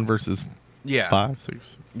eat one versus Yeah, 5,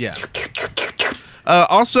 6. yeah.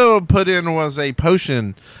 Also put in was a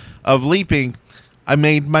potion of leaping. I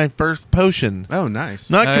made my first potion. Oh, nice.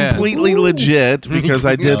 Not Oh, yeah. completely legit because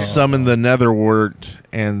I did summon the netherwort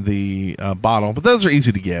and the bottle, but those are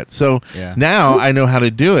easy to get. So Yeah. now I know how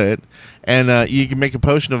to do it, and you can make a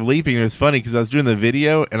potion of leaping. And it's funny because I was doing the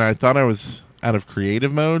video and I thought I was out of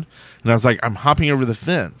creative mode, and I was like, I'm hopping over the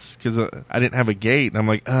fence because I didn't have a gate, and I'm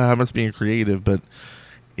like, I must be in creative, but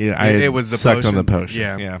yeah, I It was the sucked on the potion. potion.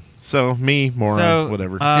 Yeah. yeah. So me, moron, So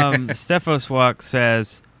whatever. Stephos Walk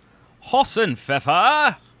says,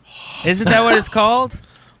 Hossenpfeffer. Isn't that what it's called?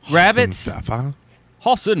 Rabbits. Safa?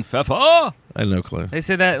 Hossenpfeffer. I had no clue. They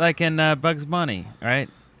say that like in Bugs Bunny, right?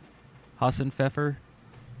 Hossenpfeffer.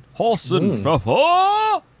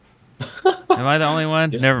 Hossenpfeffer. Am I the only one?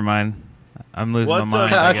 Never mind. I'm losing my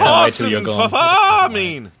mind. I I guess. can't wait till you're gone. Safa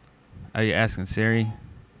mean? Are you asking Siri?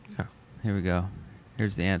 Yeah. Here we go.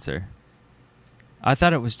 Here's the answer. I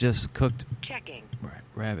thought it was just cooked Checking.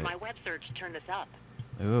 rabbit. My web search turned this up.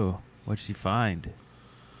 Ooh, what'd she find?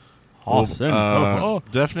 Well,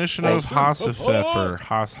 Hossenpfeffer. definition of Hassepfeffer.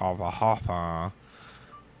 Hassepfeffer.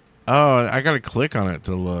 Oh, I got to click on it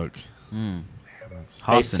to look.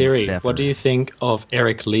 Hey Siri, Hossenpfeffer. what do you think of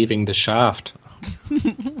Eric leaving the shaft?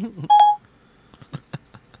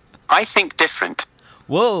 I think different.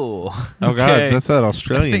 Whoa. Oh God, Okay. that's that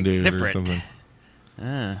Australian think dude different. or something.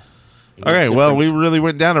 Ah. Okay, well, we really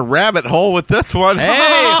went down a rabbit hole with this one. Hey,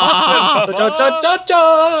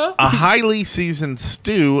 Da-da-da-da-da! A highly seasoned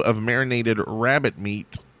stew of marinated rabbit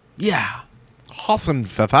meat. yeah,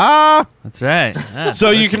 Hassepfeffer. that's right. Ah,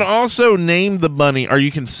 So you can also name the bunny, or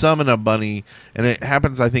you can summon a bunny, and it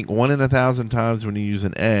happens, I think, 1 in 1,000 times when you use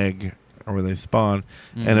an egg, or when they spawn,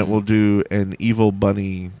 and it will do an evil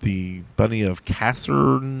bunny, the bunny of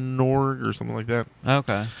Kassernorg, or something like that.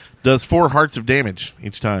 okay. Does 4 hearts of damage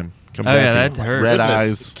each time. Comes Oh, yeah, after you. that hurts. Red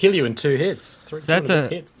Goodness, eyes. kill you in 2 hits. So that's Two a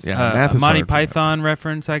hits. Yeah, math is Monty hard for that. Python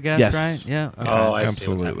reference, I guess. Yes. Right? Yeah. Okay. Oh, I see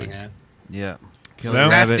Absolutely. what's happening there. yeah. Kill So- the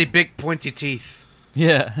Nasty rabbit. big pointy teeth.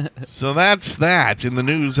 Yeah. So that's that in the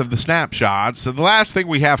news of the snapshot. So the last thing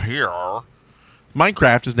we have here,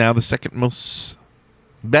 Minecraft is now the second most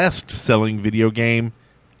best-selling video game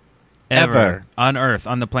ever. on Earth,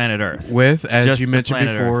 on the planet Earth. With, as Just you the mentioned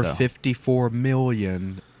planet before, Earth, though. 54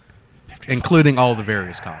 million, including all the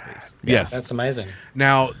various copies. Yes. That's amazing.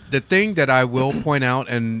 Now, the thing that I will point out,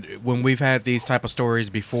 and when we've had these type of stories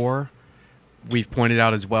before, we've pointed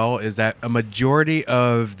out as well, is that a majority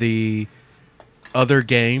of the other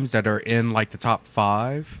games that are in like the top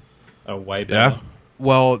 5, Oh, way Yeah. better.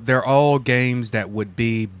 well, they're all games that would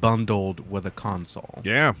be bundled with a console.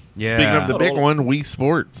 Yeah. Yeah. Speaking of the big one, Wii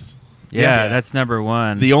Sports. Yeah, Yeah. that's number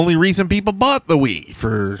one. The only reason people bought the Wii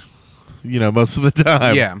for, most of the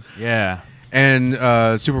time. Yeah. yeah.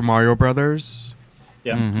 And Super Mario Brothers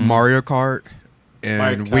Yeah. Mario Kart, and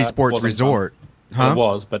Mario Wii Kart Sports wasn't Resort. It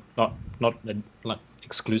was, but not like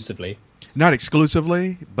exclusively. Not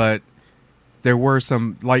exclusively, but there were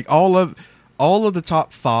some, like all of the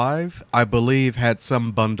top 5, I believe, had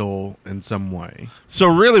some bundle in some way. So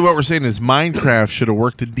really what we're saying is Minecraft should have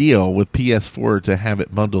worked a deal with PS4 to have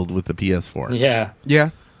it bundled with the PS4. Yeah. Yeah.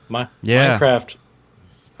 Minecraft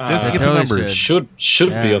Just to get the totally numbers. should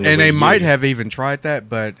be on the And they Wii U. might have even tried that,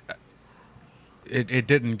 but it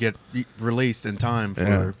didn't get released in time for...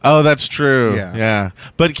 Yeah. Oh, that's true. Yeah. Yeah.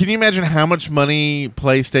 But can you imagine how much money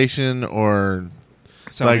PlayStation or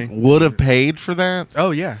Sony. like would have paid for that?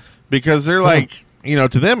 Oh, yeah. Because they're like, to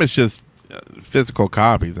them it's just physical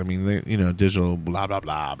copies. I mean, digital blah blah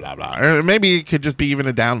blah blah blah. Or maybe it could just be even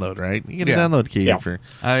a download, right? You get a download key for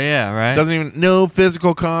Oh yeah, right. doesn't even no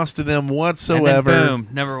physical cost to them whatsoever. And then boom,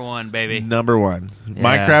 number 1, baby. Number 1. Yeah.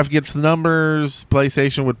 Minecraft gets the numbers.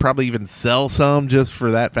 PlayStation would probably even sell some just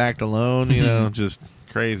for that fact alone. Just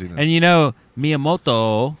craziness. And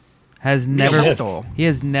Miyamoto has never Miyamoto. he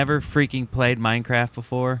has never freaking played Minecraft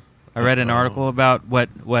before. I read an article about what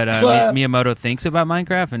Miyamoto thinks about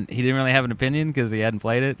Minecraft, and he didn't really have an opinion because he hadn't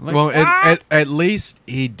played it. I'm like, Well, at least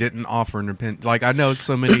he didn't offer an opinion. Like, I know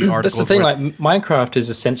so many articles... That's the thing, where- like, Minecraft is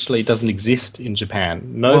essentially doesn't exist in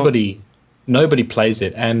Japan. Nobody plays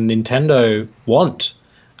it, and Nintendo want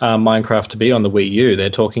Minecraft to be on the Wii U. They're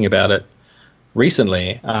talking about it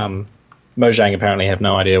recently. Mojang apparently have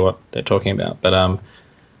no idea what they're talking about, but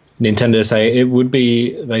Nintendo say it would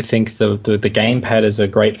be, they think the gamepad is a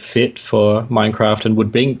great fit for Minecraft and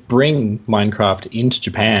would bring Minecraft into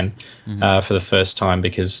Japan for the first time,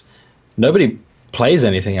 because nobody plays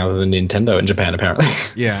anything other than Nintendo in Japan, apparently.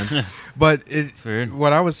 Yeah. But weird.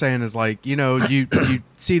 What I was saying is, like, you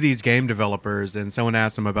see these game developers and someone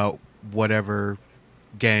asks them about whatever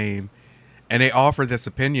game and they offer this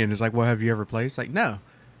opinion. It's like, well, have you ever played? It's like, no.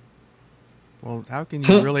 Well, how can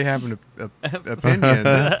you really have an opinion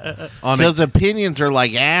on because opinions are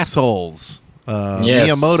like assholes.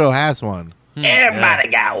 Yes. Miyamoto has one. Everybody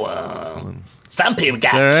got one. Some people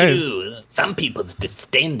got All right. 2. Some people's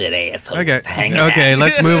distended assholes. Okay, hanging out.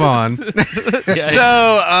 let's move on. So,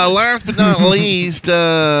 last but not least,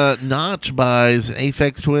 Notch buys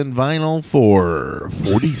Aphex Twin vinyl for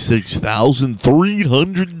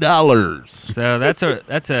 $46,300. So that's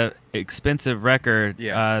a expensive record.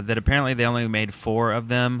 Yes. That apparently they only made 4 of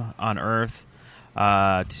them on Earth.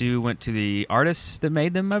 2 went to the artists that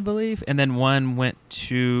made them, I believe, and then 1 went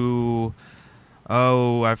to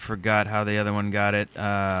I forgot how the other one got it.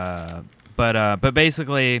 But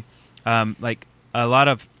basically, like a lot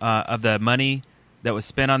of the money that was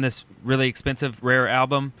spent on this really expensive rare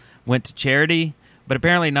album went to charity. But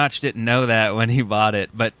apparently Notch didn't know that when he bought it.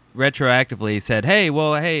 But retroactively he said, hey,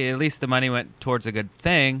 at least the money went towards a good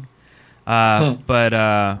thing. But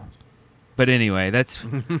anyway, that's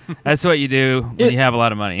what you do when you have a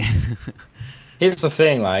lot of money. Here's the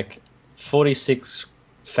thing, like,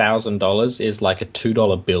 $46,000 is like a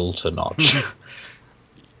 $2 bill to Notch.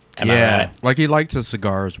 Am I Yeah. right? Like, he likes his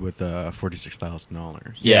cigars with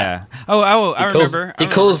 $46,000. Yeah. I remember. He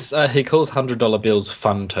calls $100 bills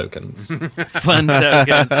fun tokens. Fun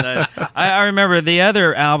tokens. I remember the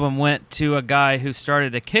other album went to a guy who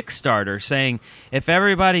started a Kickstarter saying, if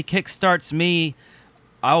everybody kickstarts me,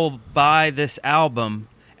 I will buy this album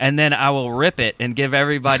and then I will rip it and give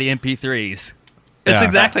everybody MP3s. That's Yeah.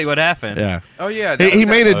 exactly what happened. Yeah. Oh, yeah. He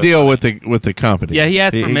made a so deal with the company. Yeah, he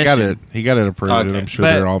asked He got permission. it approved, and Okay. I'm sure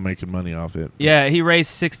But- they're all making money off it. Yeah, he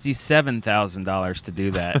raised $67,000 to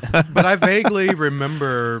do that. But I vaguely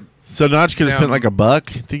remember... So Notch could have spent like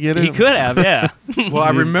 $1 to get it. He could have, yeah. Well,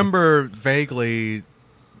 I remember vaguely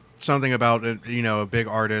something about a big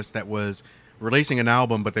artist that was releasing an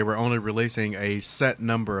album, but they were only releasing a set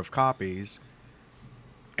number of copies,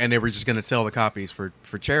 and they were just going to sell the copies for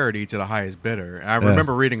charity to the highest bidder. And I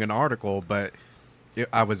remember reading an article, but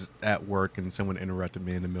I was at work and someone interrupted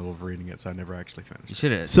me in the middle of reading it, so I never actually You finished.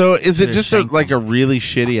 should have. So is it just shanked like him. a really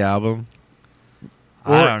shitty album?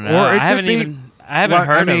 I don't know. or it I haven't could be- even. I haven't Well, I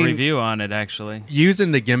heard mean- a review on it actually.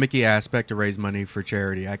 Using the gimmicky aspect to raise money for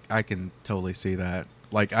charity, I can totally see that.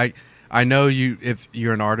 Like, I know if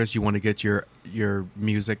you're an artist, you want to get your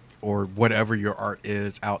music or whatever your art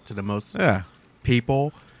is out to the most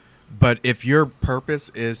people. But if your purpose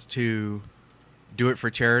is to do it for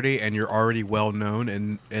charity and you're already well known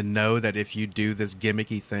and know that if you do this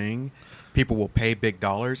gimmicky thing, people will pay big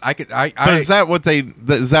dollars. But is that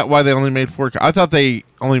why they only made 4? I thought they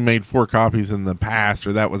only made 4 copies in the past,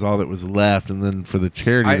 or that was all that was left. And then for the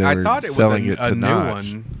charity, they I were thought it was selling it a to new Notch.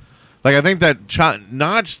 one. Like I think that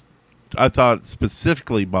Notch, I thought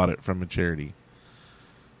specifically bought it from a charity.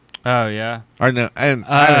 Oh yeah. Or no, and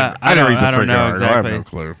I didn't read the I don't freaking know article. I have exactly. no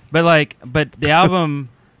clue. But the album,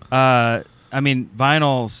 I mean,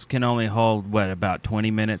 vinyls can only hold about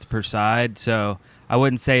 20 minutes per side, so I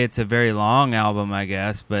wouldn't say it's a very long album, I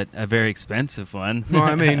guess, but a very expensive one. No,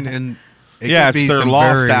 I mean, and It's be their some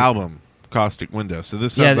lost very- album, Caustic Window. So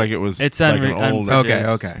this sounds like it was it's like unre- an old.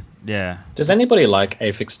 unproduced. Okay. Yeah. Does anybody like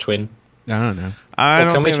Aphex Twin? I don't know. I Or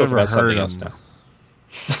don't can we think talk I've ever about something heard else them.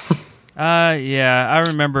 now? Yeah, I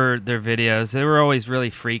remember their videos. They were always really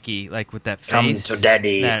freaky, like with that Come face. to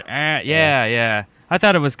daddy. Yeah. I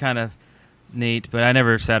thought it was kind of neat, but I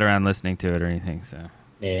never sat around listening to it or anything. So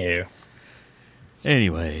No.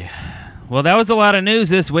 anyway, well, that was a lot of news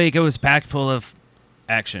this week. It was packed full of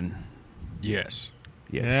action. Yes.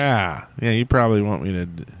 Yeah. You probably want me to,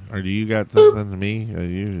 or do you got something to me? Or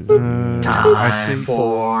you, I see.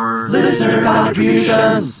 For listener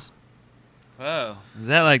contributions. Whoa, is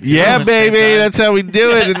that like yeah, Zoom at the baby, same time? that's how we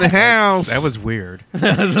do it in the house. That was weird.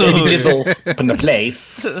 JD Jizzle up in the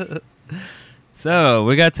place. So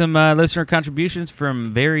we got some listener contributions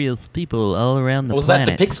from various people all around the Was planet.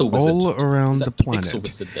 that the Pixel Wizard? All around Was the that the planet. Pixel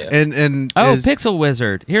Wizard there? And Oh, is- Pixel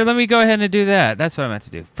Wizard. Here, let me go ahead and do that. That's what I meant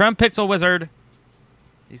to do. From Pixel Wizard.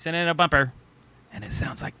 He sent in a bumper, and it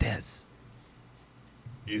sounds like this.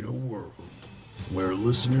 In a world where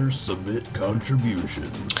listeners submit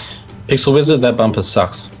contributions Pixel Wizard, that bumper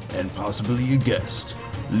sucks. and possibly a guest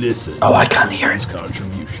listen Oh, I can't hear these it.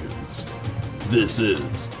 contributions. This is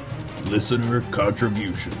Listener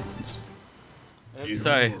Contributions. In a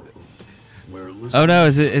Sorry. world where Oh no,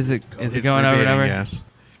 listeners is it going over and over? Yes.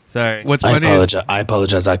 Sorry. What's I funny is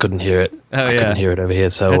apologize. I couldn't hear it. Oh, I yeah. couldn't hear it over here,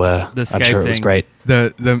 so That's the I'm Skype sure it was thing. great.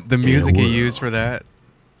 the music you world. used for that,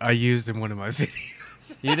 I used in one of my videos.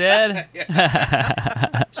 You did?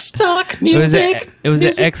 Stock It was music.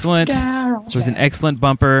 an excellent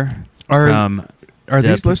bumper. Are Yeah,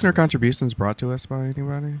 these listener contributions brought to us by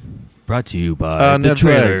anybody? Brought to you by the Netflix.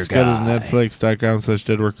 Trailer Go Guy. to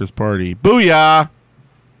netflix.com/deadworkersparty. Booyah!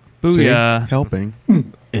 Booyah. See? Helping.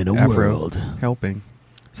 In a Afro. world. Helping.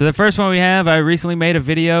 So the first one we have, I recently made a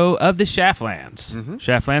video of the Shaftlands. Mm-hmm.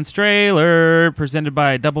 Shaftlands trailer presented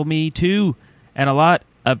by Double Me 2. And a lot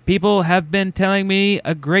of people have been telling me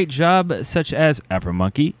a great job, such as Afro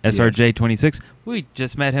Monkey, SRJ26. We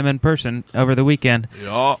just met him in person over the weekend.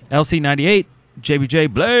 Yeah. LC98,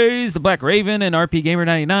 JBJ Blaze, the Black Raven, and RP Gamer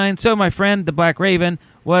 99. So my friend, the Black Raven,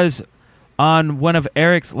 was on one of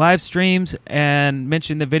Eric's live streams and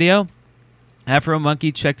mentioned the video. Afro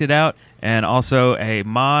Monkey checked it out, and also a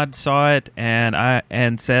mod saw it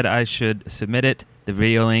and said I should submit it. The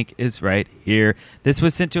video link is right here. This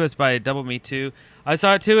was sent to us by Double Me 2. I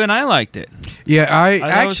saw it too, and I liked it. Yeah, I thought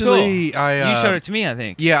it was actually, cool. I You showed it to me, I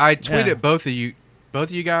think. Yeah, I tweeted Yeah. both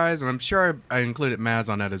of you guys, and I'm sure I included Maz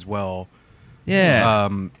on that as well. Yeah.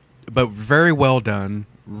 But very well done.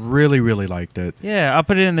 Really, really liked it. Yeah, I'll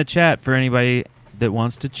put it in the chat for anybody that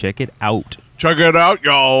wants to check it out. Check it out,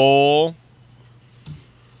 y'all.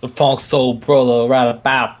 The Funk Soul Brother right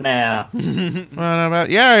about now.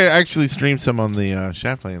 Yeah, I actually streamed some on the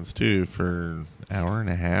Shaftlands too for an hour and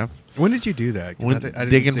a half. When did you do that? 'Cause Went I didn't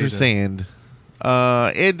digging see for the- sand.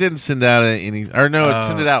 It didn't send out any, or no, it Oh.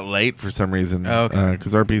 sent it out late for some reason. Oh, okay.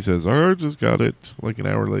 Because RP says, "Oh, I just got it," like an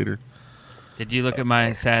hour later. Did you look at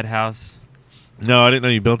my sad house? No, I didn't know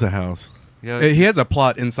you built a house. He has a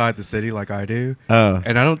plot inside the city like I do. Oh.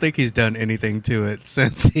 And I don't think he's done anything to it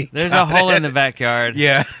since he There's a got hole it. in the backyard.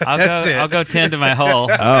 Yeah, that's it. I'll go tend to my hole.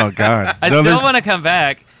 Oh God! I No, still there's- want to come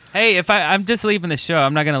back. Hey, if I'm just leaving the show,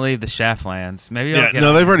 I'm not going to leave the Shaftlands. Maybe I'll Yeah, get no,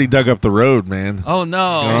 on. they've already dug up the road, man. Oh no!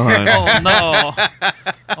 gone. Oh no!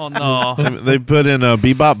 Oh no! They put in a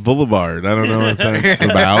Bebop Boulevard. I don't know what that's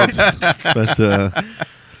about, but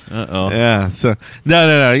Uh-oh. yeah. So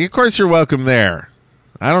no. Of course, you're welcome there.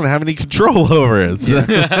 I don't have any control over it. So.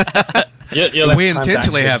 You're like We trying to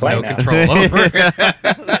intentionally actually have play no now. control over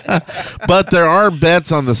it. But there are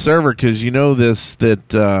bets on the server because you know this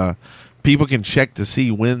that people can check to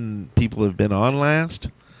see when people have been on last.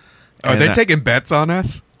 Are And they taking bets on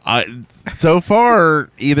us? So far,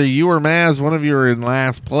 either you or Maz, one of you are in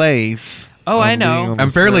last place. Oh, I on know. being on the I'm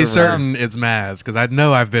fairly server. certain it's Maz because I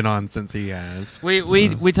know I've been on since he has. We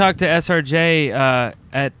talked to SRJ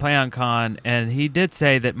at PlayOnCon, and he did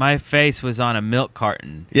say that my face was on a milk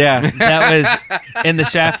carton. Yeah, That was in the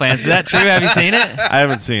Shaftlands. Is that true? Have you seen it? I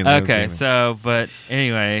haven't seen it. Okay, so but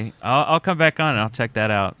anyway, I'll come back on and I'll check that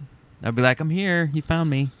out. I'll be like, I'm here. You found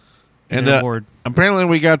me. And An award. apparently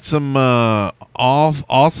we got some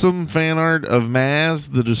awesome fan art of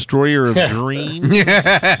Maz, the Destroyer of Dreams.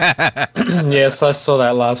 Yes, I saw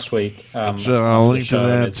that last week. So I'll after the link to show.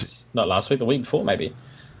 that. It's not last week, the week before maybe.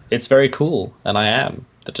 It's very cool, and I am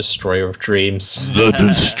The Destroyer of Dreams. The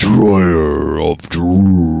Destroyer of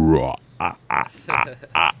Dreams.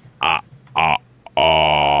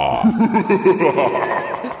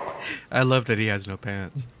 I love that he has no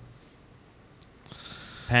pants.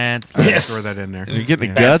 Pants. I Yes. throw that in there. You're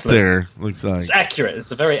getting a Yeah. gut there, looks like. It's accurate.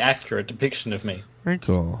 It's a very accurate depiction of me. Very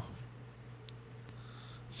cool.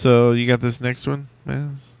 So, you got this next one,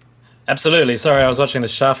 man? Absolutely. Sorry, I was watching the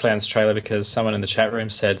Shaftlands trailer because someone in the chat room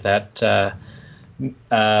said that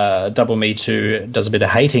Double Me 2 does a bit of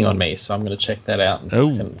hating on me, so I'm going to check that out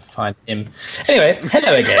and find him. Anyway,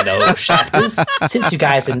 hello again, old Shafters. Since you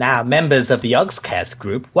guys are now members of the Yogscast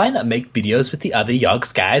group, why not make videos with the other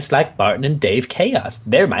Yogs guys like Martin and Dave Chaos?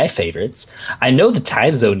 They're my favorites. I know the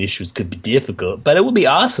time zone issues could be difficult, but it would be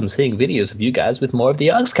awesome seeing videos of you guys with more of the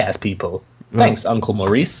Yogscast people. Thanks, Uncle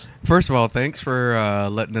Maurice. First of all, thanks for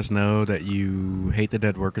letting us know that you hate the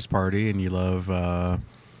Dead Workers Party and you love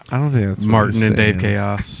I don't think that's what Martin he's and Dave saying.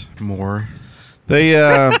 Chaos more. They,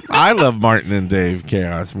 I love Martin and Dave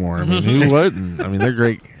Chaos more. I mean, who wouldn't? I mean, they're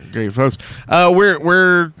great folks.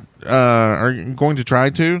 We're are going to try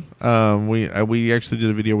to. We actually did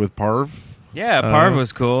a video with Parv. Yeah, Parv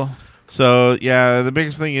was cool. So yeah, the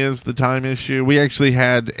biggest thing is the time issue. We actually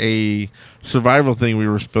had a survival thing we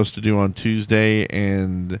were supposed to do on Tuesday,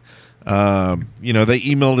 and they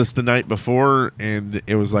emailed us the night before, and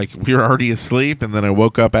it was like we were already asleep, and then I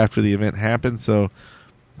woke up after the event happened, so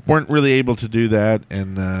weren't really able to do that.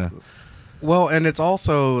 And Well, and it's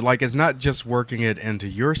also like it's not just working it into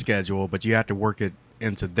your schedule, but you have to work it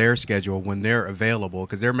into their schedule when they're available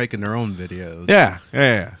because they're making their own videos. yeah.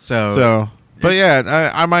 But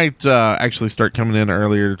yeah, I might actually start coming in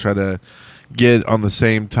earlier to try to get on the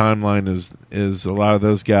same timeline as a lot of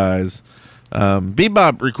those guys.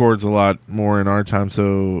 Bebop records a lot more in our time,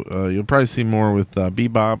 so you'll probably see more with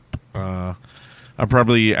Bebop. I'll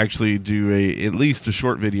probably actually do at least a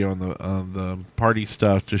short video on the party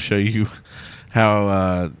stuff to show you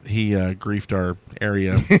how he griefed our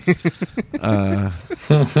area.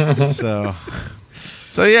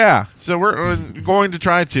 So yeah, so we're going to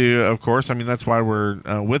try to, of course. I mean, that's why we're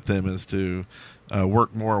with them, is to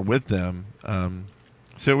work more with them.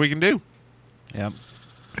 See what we can do. Yep.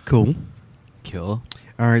 Cool. Cool.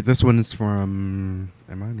 All right, this one is from.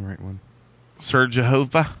 Am I in the right one? Sir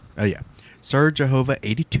Jehovah. Oh yeah, Sir Jehovah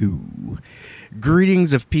 82.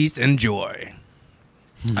 Greetings of peace and joy.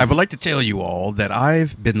 I would like to tell you all that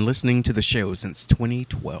I've been listening to the show since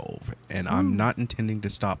 2012, and I'm not intending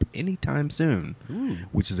to stop anytime soon,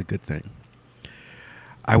 which is a good thing.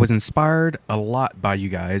 I was inspired a lot by you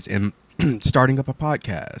guys in starting up a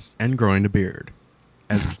podcast and growing a beard,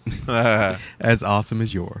 as awesome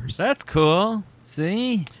as yours. That's cool.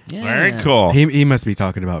 See? Yeah. Very cool. He must be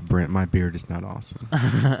talking about Brent. My beard is not awesome.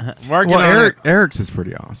 Eric's is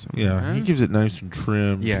pretty awesome. Yeah, he keeps it nice and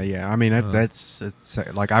trimmed. Yeah. I mean, that's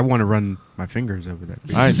like I want to run my fingers over that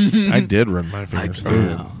beard. I did run my fingers through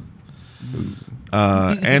it.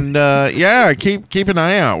 Keep an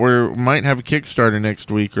eye out. We might have a Kickstarter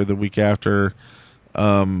next week or the week after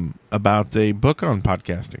about a book on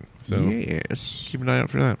podcasting. So yes, keep an eye out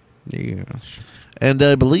for that. Yes, and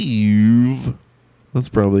I believe that's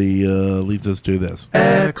probably leads us to this.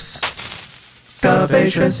 Excavation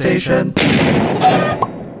station.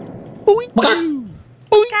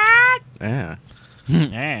 Yeah.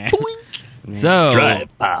 So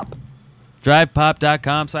Drive Pop.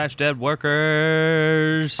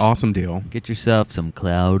 DrivePop.com/deadworkers. Awesome deal. Get yourself some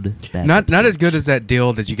cloud backup Not as good storage. as that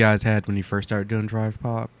deal that you guys had when you first started doing Drive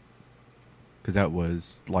Pop. Because that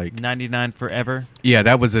was like 99 forever. Yeah,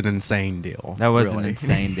 that was an insane deal. That was really. an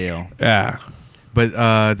insane deal. Yeah,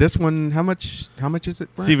 but this one, how much is it?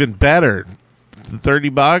 it's even better.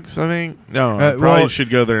 $30, I think. No, I probably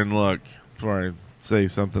should go there and look before I say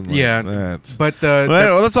something like that. But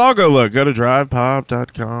well, let's all go look. Go to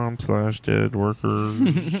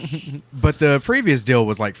drivepop.com/deadworker. But the previous deal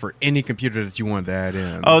was like for any computer that you wanted to add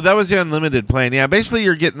in. Oh, that was the unlimited plan. Yeah, basically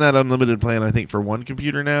you're getting that unlimited plan, I think, for one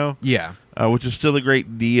computer now. Yeah. Which is still a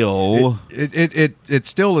great deal. It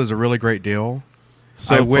still is a really great deal.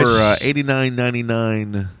 So I for wish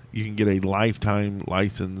 $89.99, you can get a lifetime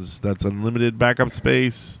license that's unlimited backup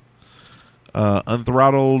space,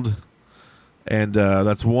 unthrottled, and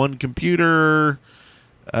that's one computer.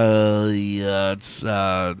 It's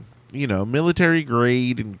military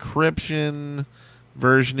grade encryption,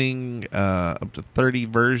 versioning, up to 30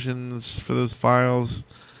 versions for those files.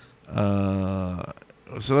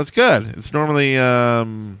 So that's good. It's normally I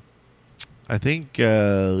think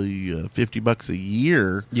 $50 a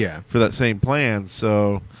year. Yeah. For that same plan.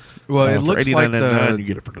 So it looks like $89.99 you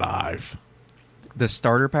get it for life. The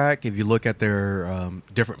starter pack, if you look at their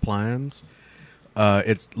different plans,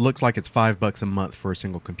 it looks like it's $5 a month for a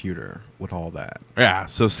single computer with all that. Yeah,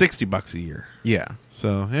 so $60 a year. Yeah.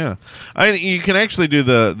 So yeah, you can actually do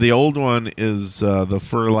the old one is the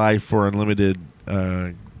For Life for unlimited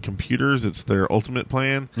computers. It's their ultimate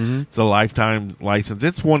plan. Mhm. It's a lifetime license.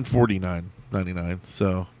 It's $149.99.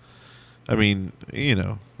 So I mean,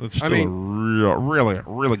 it's still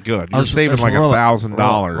really good. You're saving like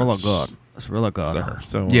 $1,000. Really good. It's really good. There.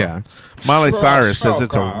 So Yeah. Miley Cyrus says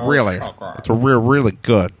it's a really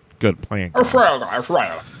good plan.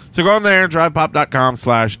 So go on there,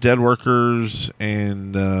 drivepop.com/deadworkers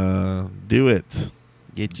and do it.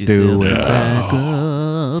 Get yourself some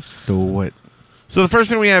backups. Do it. So the first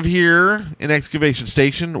thing we have here in Excavation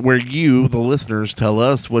Station, where you, the listeners, tell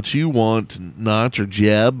us what you want Notch or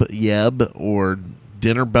Yeb or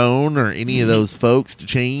Dinnerbone or any of those folks to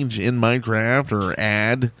change in Minecraft or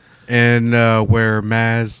add. And where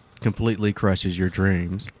Maz completely crushes your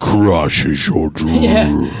dreams. Crushes your dreams.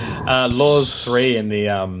 Yeah. Laws 3 in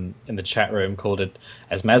the chat room called it,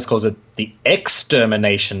 as Maz calls it, the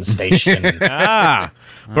extermination station. But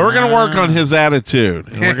we're going to work on his attitude,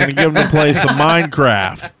 and we're going to give him to play some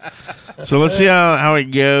Minecraft. So let's see how it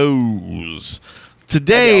goes.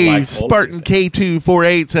 Today, Spartan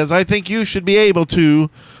K248 says, I think you should be able to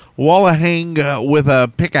wall a hang with a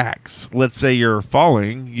pickaxe. Let's say you're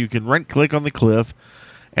falling. You can right-click on the cliff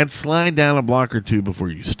and slide down a block or two before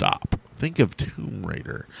you stop. Think of Tomb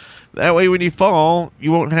Raider. That way, when you fall,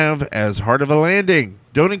 you won't have as hard of a landing.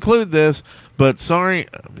 Don't include this, but sorry.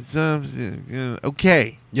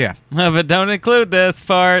 Okay. Yeah. But don't include this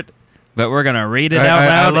part. But we're going to read it out loud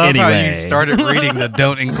I love anyway. how you started reading the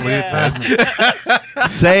don't include this.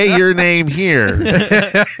 Say your name here.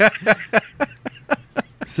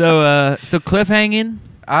 So cliff hanging?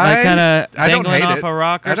 Like kind of dangling off a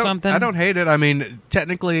rock or something? I don't hate it. I mean,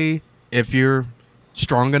 technically, if you're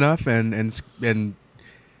strong enough and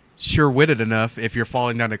sure-witted enough, if you're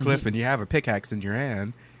falling down a cliff and you have a pickaxe in your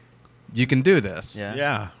hand, you can do this.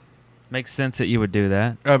 Yeah. Makes sense that you would do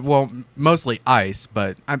that. Well, mostly ice,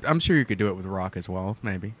 but I'm sure you could do it with rock as well,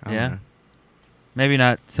 maybe. I don't know. Maybe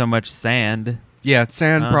not so much sand. Yeah,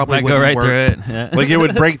 sand probably might wouldn't go right work. through it. Like it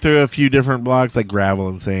would break through a few different blocks, like gravel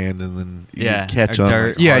and sand, and then you would catch or on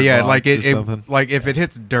dirt. like, Yeah, hard like blocks or it something. like if it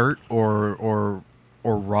hits dirt or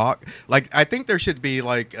rock. Like I think there should be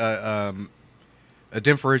like a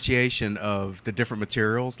differentiation of the different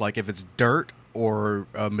materials. Like if it's dirt or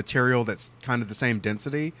a material that's kind of the same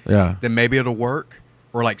density, Yeah. then maybe it'll work.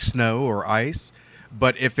 Or like snow or ice.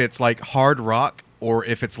 But if it's like hard rock or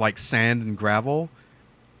if it's like sand and gravel,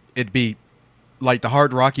 it'd be like the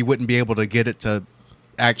hard rock, you wouldn't be able to get it to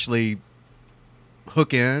actually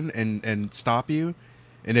hook in and stop you.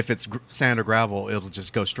 And if it's sand or gravel, it'll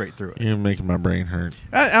just go straight through it. You're making my brain hurt.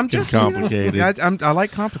 I'm It's just complicated. I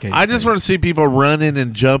like complicated. I just want to see people running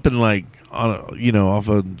and jumping like on off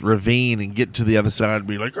a ravine and get to the other side and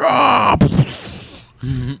be like, ah,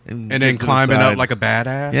 and then climbing up like a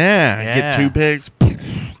badass. Yeah, get 2 picks.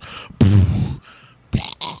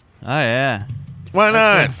 Oh, yeah. Why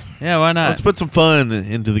not? Yeah, why not? Let's put some fun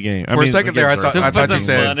into the game. For a second there, I thought you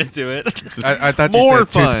said fun into it. I thought you More said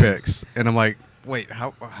fun. toothpicks, and I'm like, wait,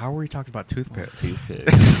 how are we talking about toothpicks?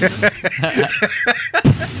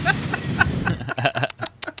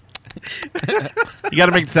 You got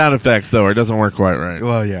to make sound effects though, or it doesn't work quite right.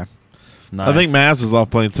 Well, yeah. Nice. I think Maz is off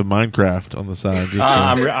playing some Minecraft on the side. Just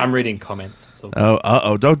I'm reading comments. So.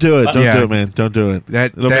 Don't do it. Don't Yeah. do it, man. Don't do it.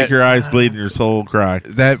 It'll that- make your eyes bleed and your soul cry.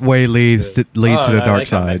 That way leads to the no, dark they can't make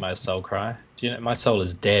side. my soul cry. Do you know my soul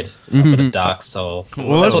is dead? I've got a dark soul.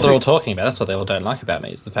 Well, that's let's what they're see. all talking about. That's what they all don't like about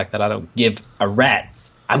me. Is the fact that I don't give a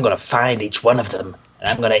rat's. I'm gonna find each one of them and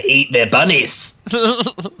I'm gonna eat their bunnies.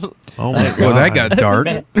 Oh my god. Well, that got dark.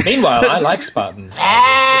 Meanwhile, I like Spartans.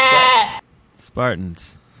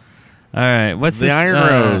 Spartans. All right. What's The this? Iron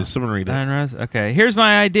Rose. Someone read it. Iron Rose? Okay. Here's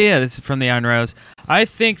my idea. This is from the Iron Rose. I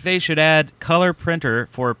think they should add color printer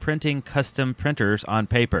for printing custom printers on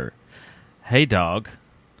paper. Hey, dog.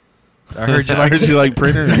 I heard you I heard you like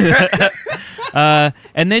printers.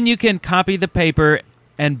 And then you can copy the paper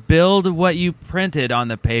and build what you printed on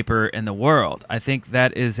the paper in the world. I think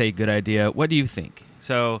that is a good idea. What do you think?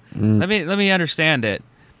 So let me understand it.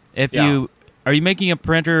 If Yeah. are you making a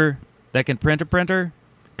printer that can print a printer?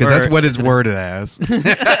 Because that's Or what is it's it worded as.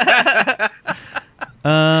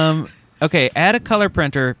 Okay, add a color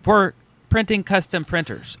printer for printing custom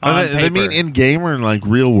printers on They paper. mean in game or in like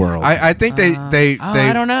real world? I think they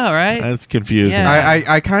I don't know, right? That's confusing. Yeah.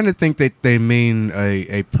 I kind of think that they mean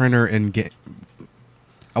a printer in game.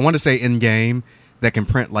 I want to say in game that can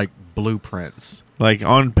print like blueprints. Like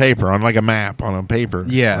on paper, on like a map, on a paper.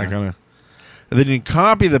 Yeah. Like on a, and then you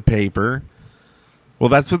copy the paper, Well,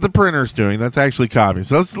 that's what the printer's doing. That's actually copy.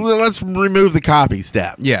 So let's remove the copy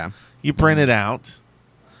step. Yeah. You print it out.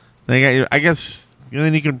 Then you got your, I guess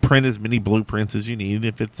then you can print as many blueprints as you need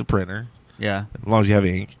if it's a printer. Yeah. As long as you have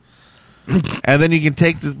ink. And then you can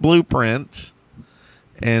take this blueprint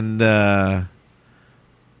and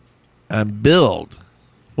build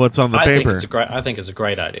what's on the paper. I think it's a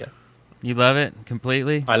great idea. You love it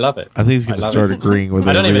completely? I love it. I think he's going to start agreeing with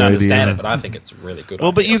I don't every even understand idea. it, but I think it's a really good. Well,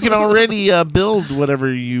 idea. but you can already build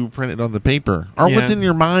whatever you printed on the paper or what's in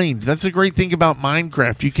your mind. That's a great thing about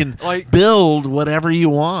Minecraft. You can build whatever you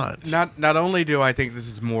want. Not only do I think this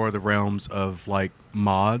is more the realms of like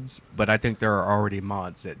mods, but I think there are already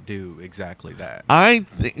mods that do exactly that.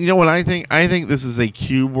 You know what I think? I think this is a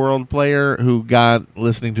Cube World player who got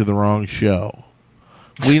listening to the wrong show.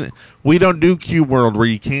 We don't do Cube World where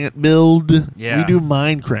you can't build. Yeah. We do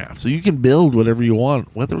Minecraft, so you can build whatever you want,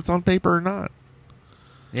 whether it's on paper or not.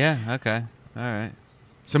 Yeah, okay. All right.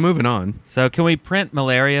 So moving on. So can we print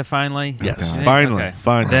malaria finally? Yes, Okay. finally. Okay.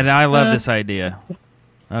 Finally. Then I love this idea.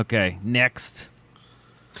 Okay, next.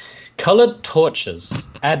 Colored torches.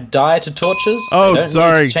 Add dye to torches. Oh, They don't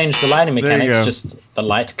sorry. Need to change the lighting There you mechanics, go. just the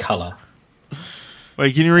light color.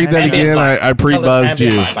 Wait, can you read that Ambient again? light. I pre-buzzed Colored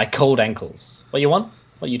ambient you. light, like cold ankles. What you want?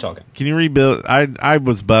 What are you talking? Can you rebuild? I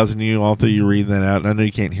was buzzing you all through you reading that out, and I know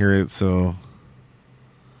you can't hear it, so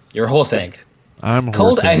You're a horse egg. I'm a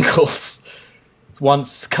Cold horse egg. ankles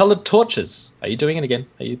wants colored torches. Are you doing it again?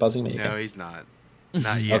 Are you buzzing me again? No, he's not.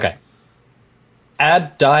 Not yet. Okay.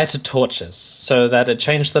 Add dye to torches so that it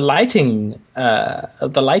changed the lighting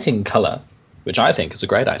color, which I think is a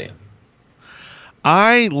great idea.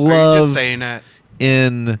 I Are you love just saying that?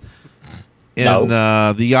 in No.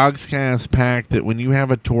 the Yogscast pack that when you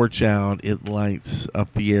have a torch out, it lights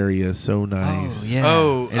up the area so nice. Oh, yeah.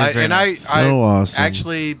 Oh, It is very nice. So awesome.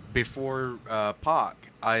 Actually, before POC,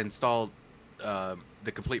 I installed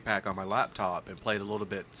the complete pack on my laptop and played a little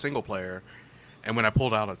bit single player. And when I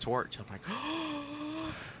pulled out a torch, I'm like,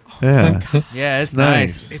 Yeah. Yeah, it's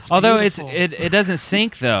nice. nice. It's Although beautiful. it doesn't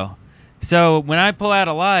sync though. So when I pull out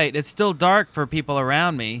a light, it's still dark for people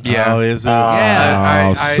around me. Yeah. Oh, is it?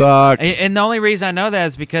 Yeah. Oh, suck. And the only reason I know that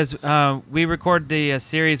is because we record the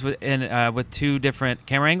series with two different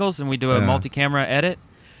camera angles, and we do a Yeah. multi-camera edit.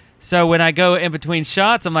 So when I go in between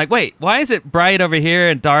shots, I'm like, wait, why is it bright over here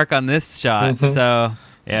and dark on this shot? So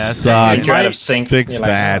yeah, that's Suck. You're out of sync. Fix You're like,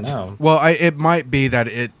 that. oh, no. well, it might be that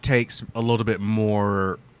it takes a little bit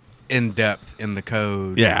more in depth in the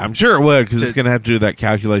code. Yeah, I'm sure it would because To- it's going to have to do that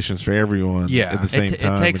calculations for everyone. Yeah. at the same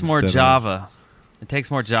time. It takes more instead of- Java. It takes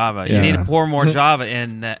more Java. Yeah. You need to pour more Java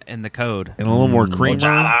in the code. and a little more creamer.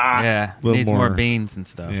 Yeah, Little needs more more. beans and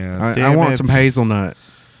stuff. Yeah, I damn want it. some hazelnut.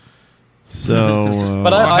 So,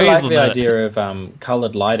 But I like the hazelnut. idea of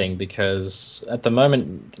colored lighting because at the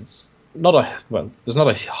moment it's there's not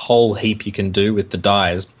a whole heap you can do with the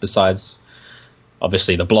dyes besides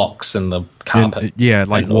obviously the blocks and the carpet. Yeah,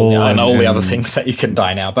 like and all, wool and all the and- other things that you can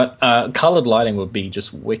dye now. But colored lighting would be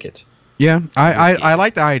just wicked. Yeah, I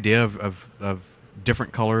like the idea of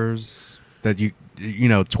different colors that you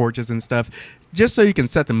know, torches and stuff, just so you can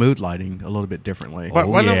set the mood lighting a little bit differently. Why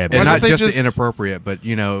don't- why And don't not they just the inappropriate, but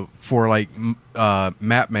you know, for like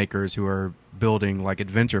map makers who are building like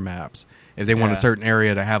adventure maps, if they want a Yeah. certain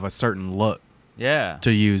area to have a certain look, Yeah.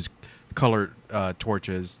 to use colored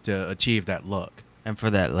torches to achieve that look. And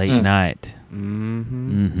for that late night.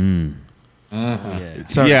 Mm-hmm. Mm-hmm. Mm-hmm. Yeah.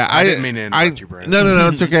 Sorry, yeah, I didn't mean to interrupt you, Brandon. No,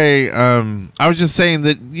 it's okay. I was just saying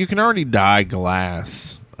that you can already dye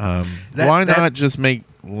glass. Why that- not just make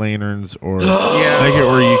lanterns or Yeah. make it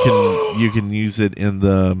where you can use it in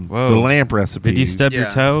the Whoa. lamp recipe? Did you stub your Yeah.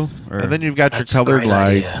 toe? Or? And then you've got That's your a colored great light,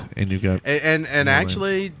 idea. and you've got And Nice.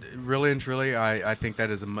 actually, really and truly, I think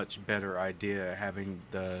that is a much better idea, having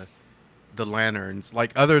the lanterns.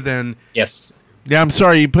 Like, other than Yes. yeah. I'm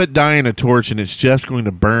sorry, you put dye in a torch, and it's just going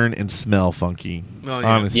to burn and smell funky. Well, yeah.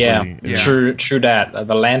 Honestly, Yeah, Yeah. true that.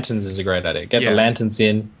 The lanterns is a great idea. Get Yeah. the lanterns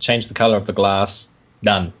in, change the color of the glass,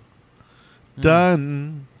 done.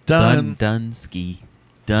 Done. Dunsky.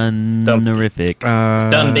 Done-erific.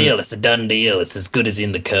 Done deal. It's a done deal. It's as good as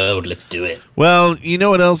in the code. Let's do it. Well, you know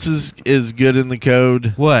what else is good in the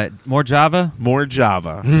code? What? More Java? More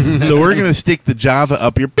Java. So we're going to stick the Java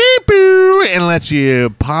up your beep boo and let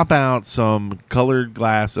you pop out some colored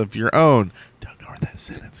glass of your own. Don't know where that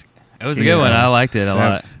sentence. It was a good one. I liked it a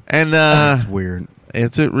lot. And that's weird.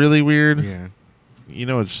 is it really weird? Yeah. You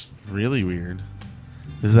know, it's really weird.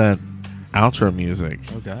 Is that outro music?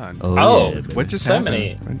 Oh God. Oh, What just so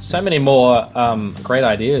happened? so many more great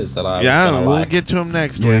ideas that I was Yeah, gonna we'll like. get to them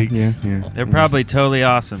next week. Yeah. They're probably totally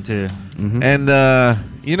awesome too. And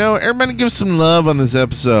You know, everybody give some love on this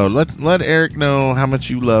episode. Let Eric know how much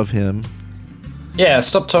you love him. Yeah,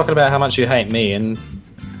 stop talking about how much you hate me and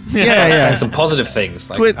saying some positive things.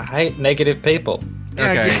 Like, Quit. I hate negative people.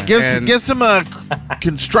 Yeah, give some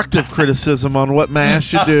constructive criticism on what Mash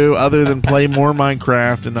should do other than play more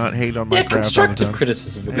Minecraft and not hate on Minecraft. Yeah, all the constructive time.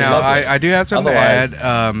 criticism. would be Now, lovely. I do have something Otherwise- to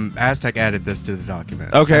add. Aztec added this to the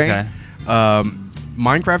document. Okay.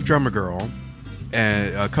 Minecraft Drummer Girl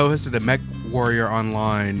co-hosted a Mech Warrior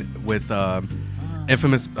Online with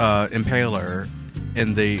infamous Impaler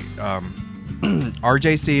in the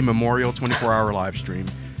RJC Memorial 24-hour live stream.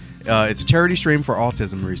 It's a charity stream for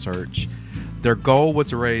autism research. Their goal was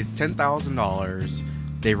to raise $10,000.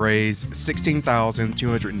 They raised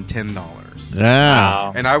 $16,210. Yeah.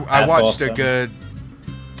 Wow. And I That's watched awesome. a good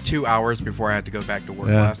 2 hours before I had to go back to work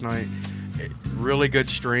last night. Really good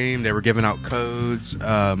stream. They were giving out codes.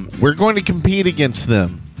 We're going to compete against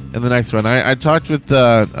them in the next one. I talked with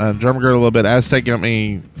Drummer Girl a little bit. Aztec got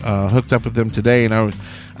me hooked up with them today, and I was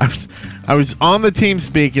on the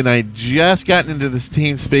TeamSpeak, and I just gotten into this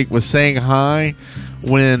TeamSpeak, was saying hi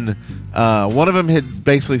when one of them had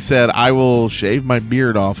basically said, I will shave my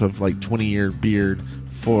beard off of like 20-year beard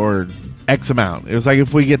for X amount. It was like,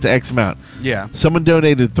 if we get to X amount. Yeah. Someone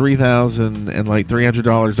donated $3,000 and like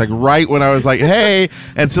 $300, like right when I was like, hey,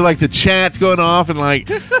 and so like the chat's going off, and like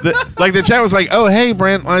the chat was like, oh hey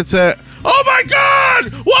Brent, let's oh my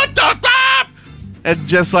god, what the crap, and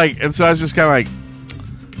just like, and so I was just kind of like,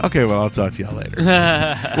 okay, well, I'll talk to y'all later.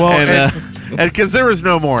 Well, and because there was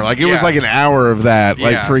no more, like it was like an hour of that,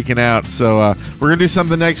 like freaking out. So we're gonna do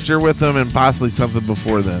something next year with them, and possibly something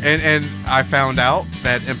before then. And I found out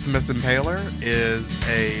that Infamous Impaler is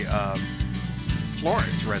a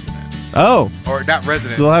Florence resident. Oh, Or not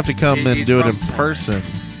resident. so they'll have to come and He's do it from in person.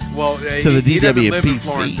 Well, to the he doesn't live in DWPP.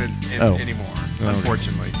 Florence anymore,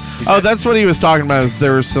 unfortunately. He Oh, said- that's what he was talking about. Is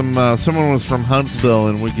there was some someone was from Huntsville,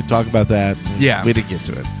 and we could talk about that. Yeah. We didn't get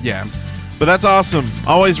to it, Yeah. but that's awesome.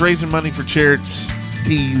 Always raising money for charities.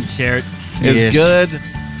 Shirts. Is Yes. good.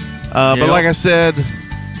 But Yep. like I said,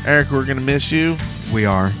 Eric, we're gonna miss you, We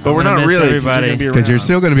are. but we're gonna not miss really everybody. Because you're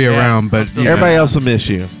still going to be around, but you know. Everybody else will miss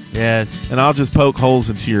you, Yes. and I'll just poke holes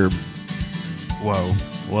into your. Whoa.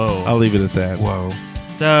 Whoa. I'll leave it at that. Whoa.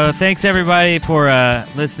 So thanks everybody for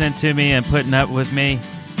listening to me and putting up with me.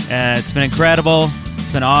 It's been incredible. It's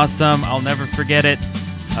been awesome. I'll never forget it.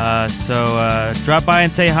 So drop by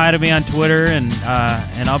and say hi to me on Twitter, and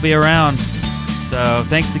I'll be around. So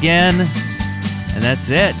thanks again, and that's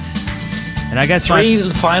it. And I guess 3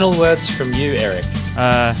 final words from you, Eric.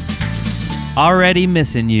 already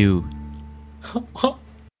missing you.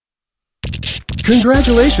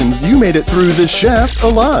 Congratulations, you made it through The Shaft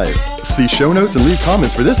alive. See show notes and leave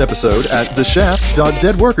comments for this episode at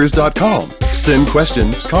theshaft.deadworkers.com. Send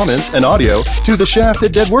questions, comments, and audio to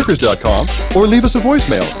theshaft@deadworkers.com or leave us a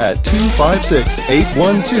voicemail at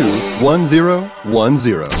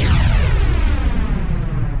 256-812-1010.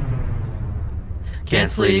 Can't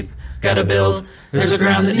sleep, gotta build. There's a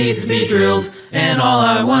ground that needs to be drilled, and all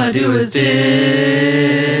I wanna do is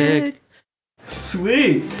dig.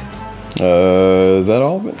 Sweet. Is that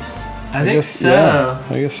all of it? I think so. Yeah,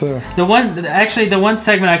 I guess so. The one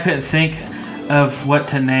segment I couldn't think of what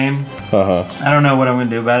to name. Uh-huh. I don't know what I'm going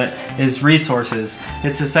to do about it. Is resources.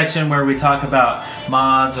 It's a section where we talk about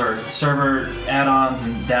mods or server add-ons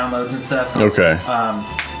and downloads and stuff. Okay.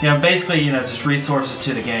 Basically, just resources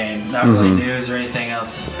to the game, not really news or anything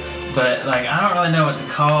else. But I don't really know what to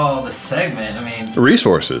call the segment. I mean,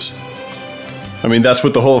 Resources. I mean, that's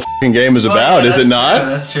what the whole f***ing game is about, is it not?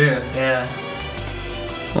 That's true. Yeah.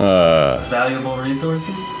 Valuable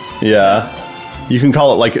resources. Yeah. You can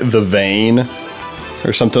call it like the vein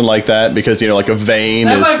or something like that, because like a vein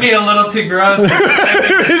That is. might be a little too gross. I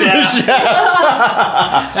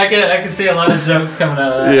could see a lot of jokes coming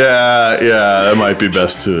out of that. Yeah, that might be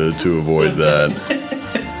best to avoid that.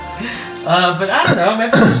 But I don't know.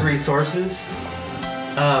 Maybe there's resources.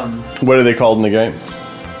 What are they called in the game?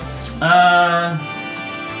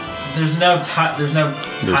 There's no There's no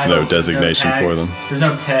titles, designation no for tags. them. There's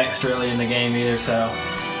no text really in the game either, so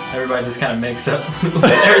everybody just kind of makes up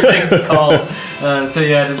what everything's called. So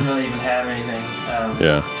yeah, it doesn't really even have anything.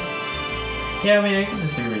 Yeah. Yeah, I mean, it could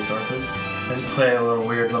just be resources. I just play a little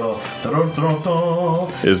weird little.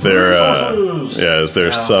 Is there? Resources! Is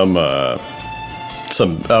there some? Oh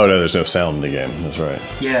no, there's no sound in the game. That's right.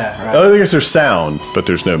 Yeah, right. Oh, I guess there's sound, but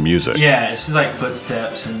there's no music. Yeah, it's just like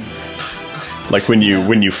footsteps and. Like when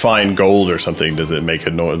you find gold or something, does it make a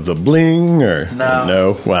noise, the bling or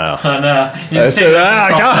No? Wow. No. I said,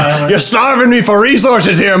 God, you're starving me for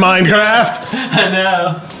resources here, Minecraft. I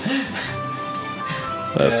know.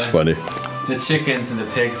 That's funny. The chickens and the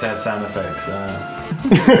pigs have sound effects.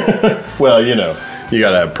 Well, you know, you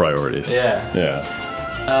gotta have priorities. Yeah. Yeah.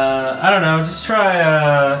 I don't know. Just try.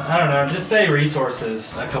 I don't know. Just say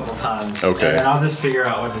resources a couple times. Okay. And then I'll just figure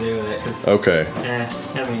out what to do with it. 'Cause, Okay.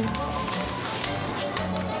 I mean,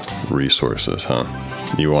 Resources, huh?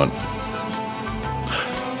 You want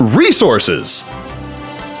resources,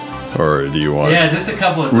 or do you want? yeah, just a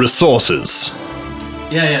couple of. Resources.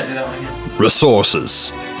 Yeah, do that one again.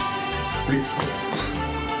 Resources. Resources.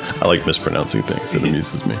 I like mispronouncing things. It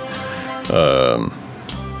amuses me.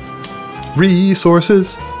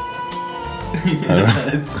 Resources.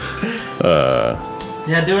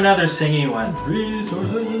 Yeah, do another singing one.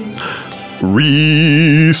 Resources.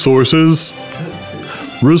 Resources.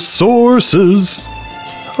 Resources.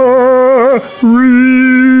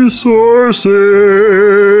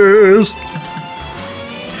 Resources.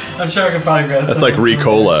 I'm sure I could probably grab That's like something.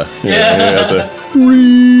 Ricola. Yeah.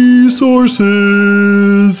 Resources.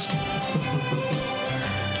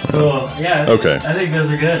 Cool. Yeah. Okay. I think those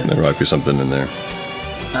are good. There might be something in there.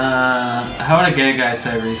 How would a gay guy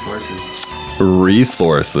say resources?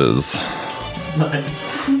 Resources.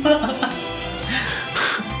 Nice.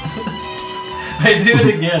 Wait, do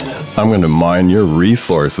it again. That's I'm going to mine your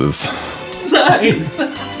resources. nice.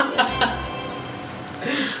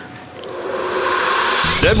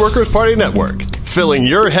 Dead Workers Party Network, filling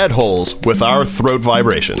your head holes with our throat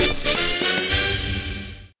vibrations.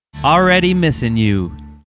 Already missing you.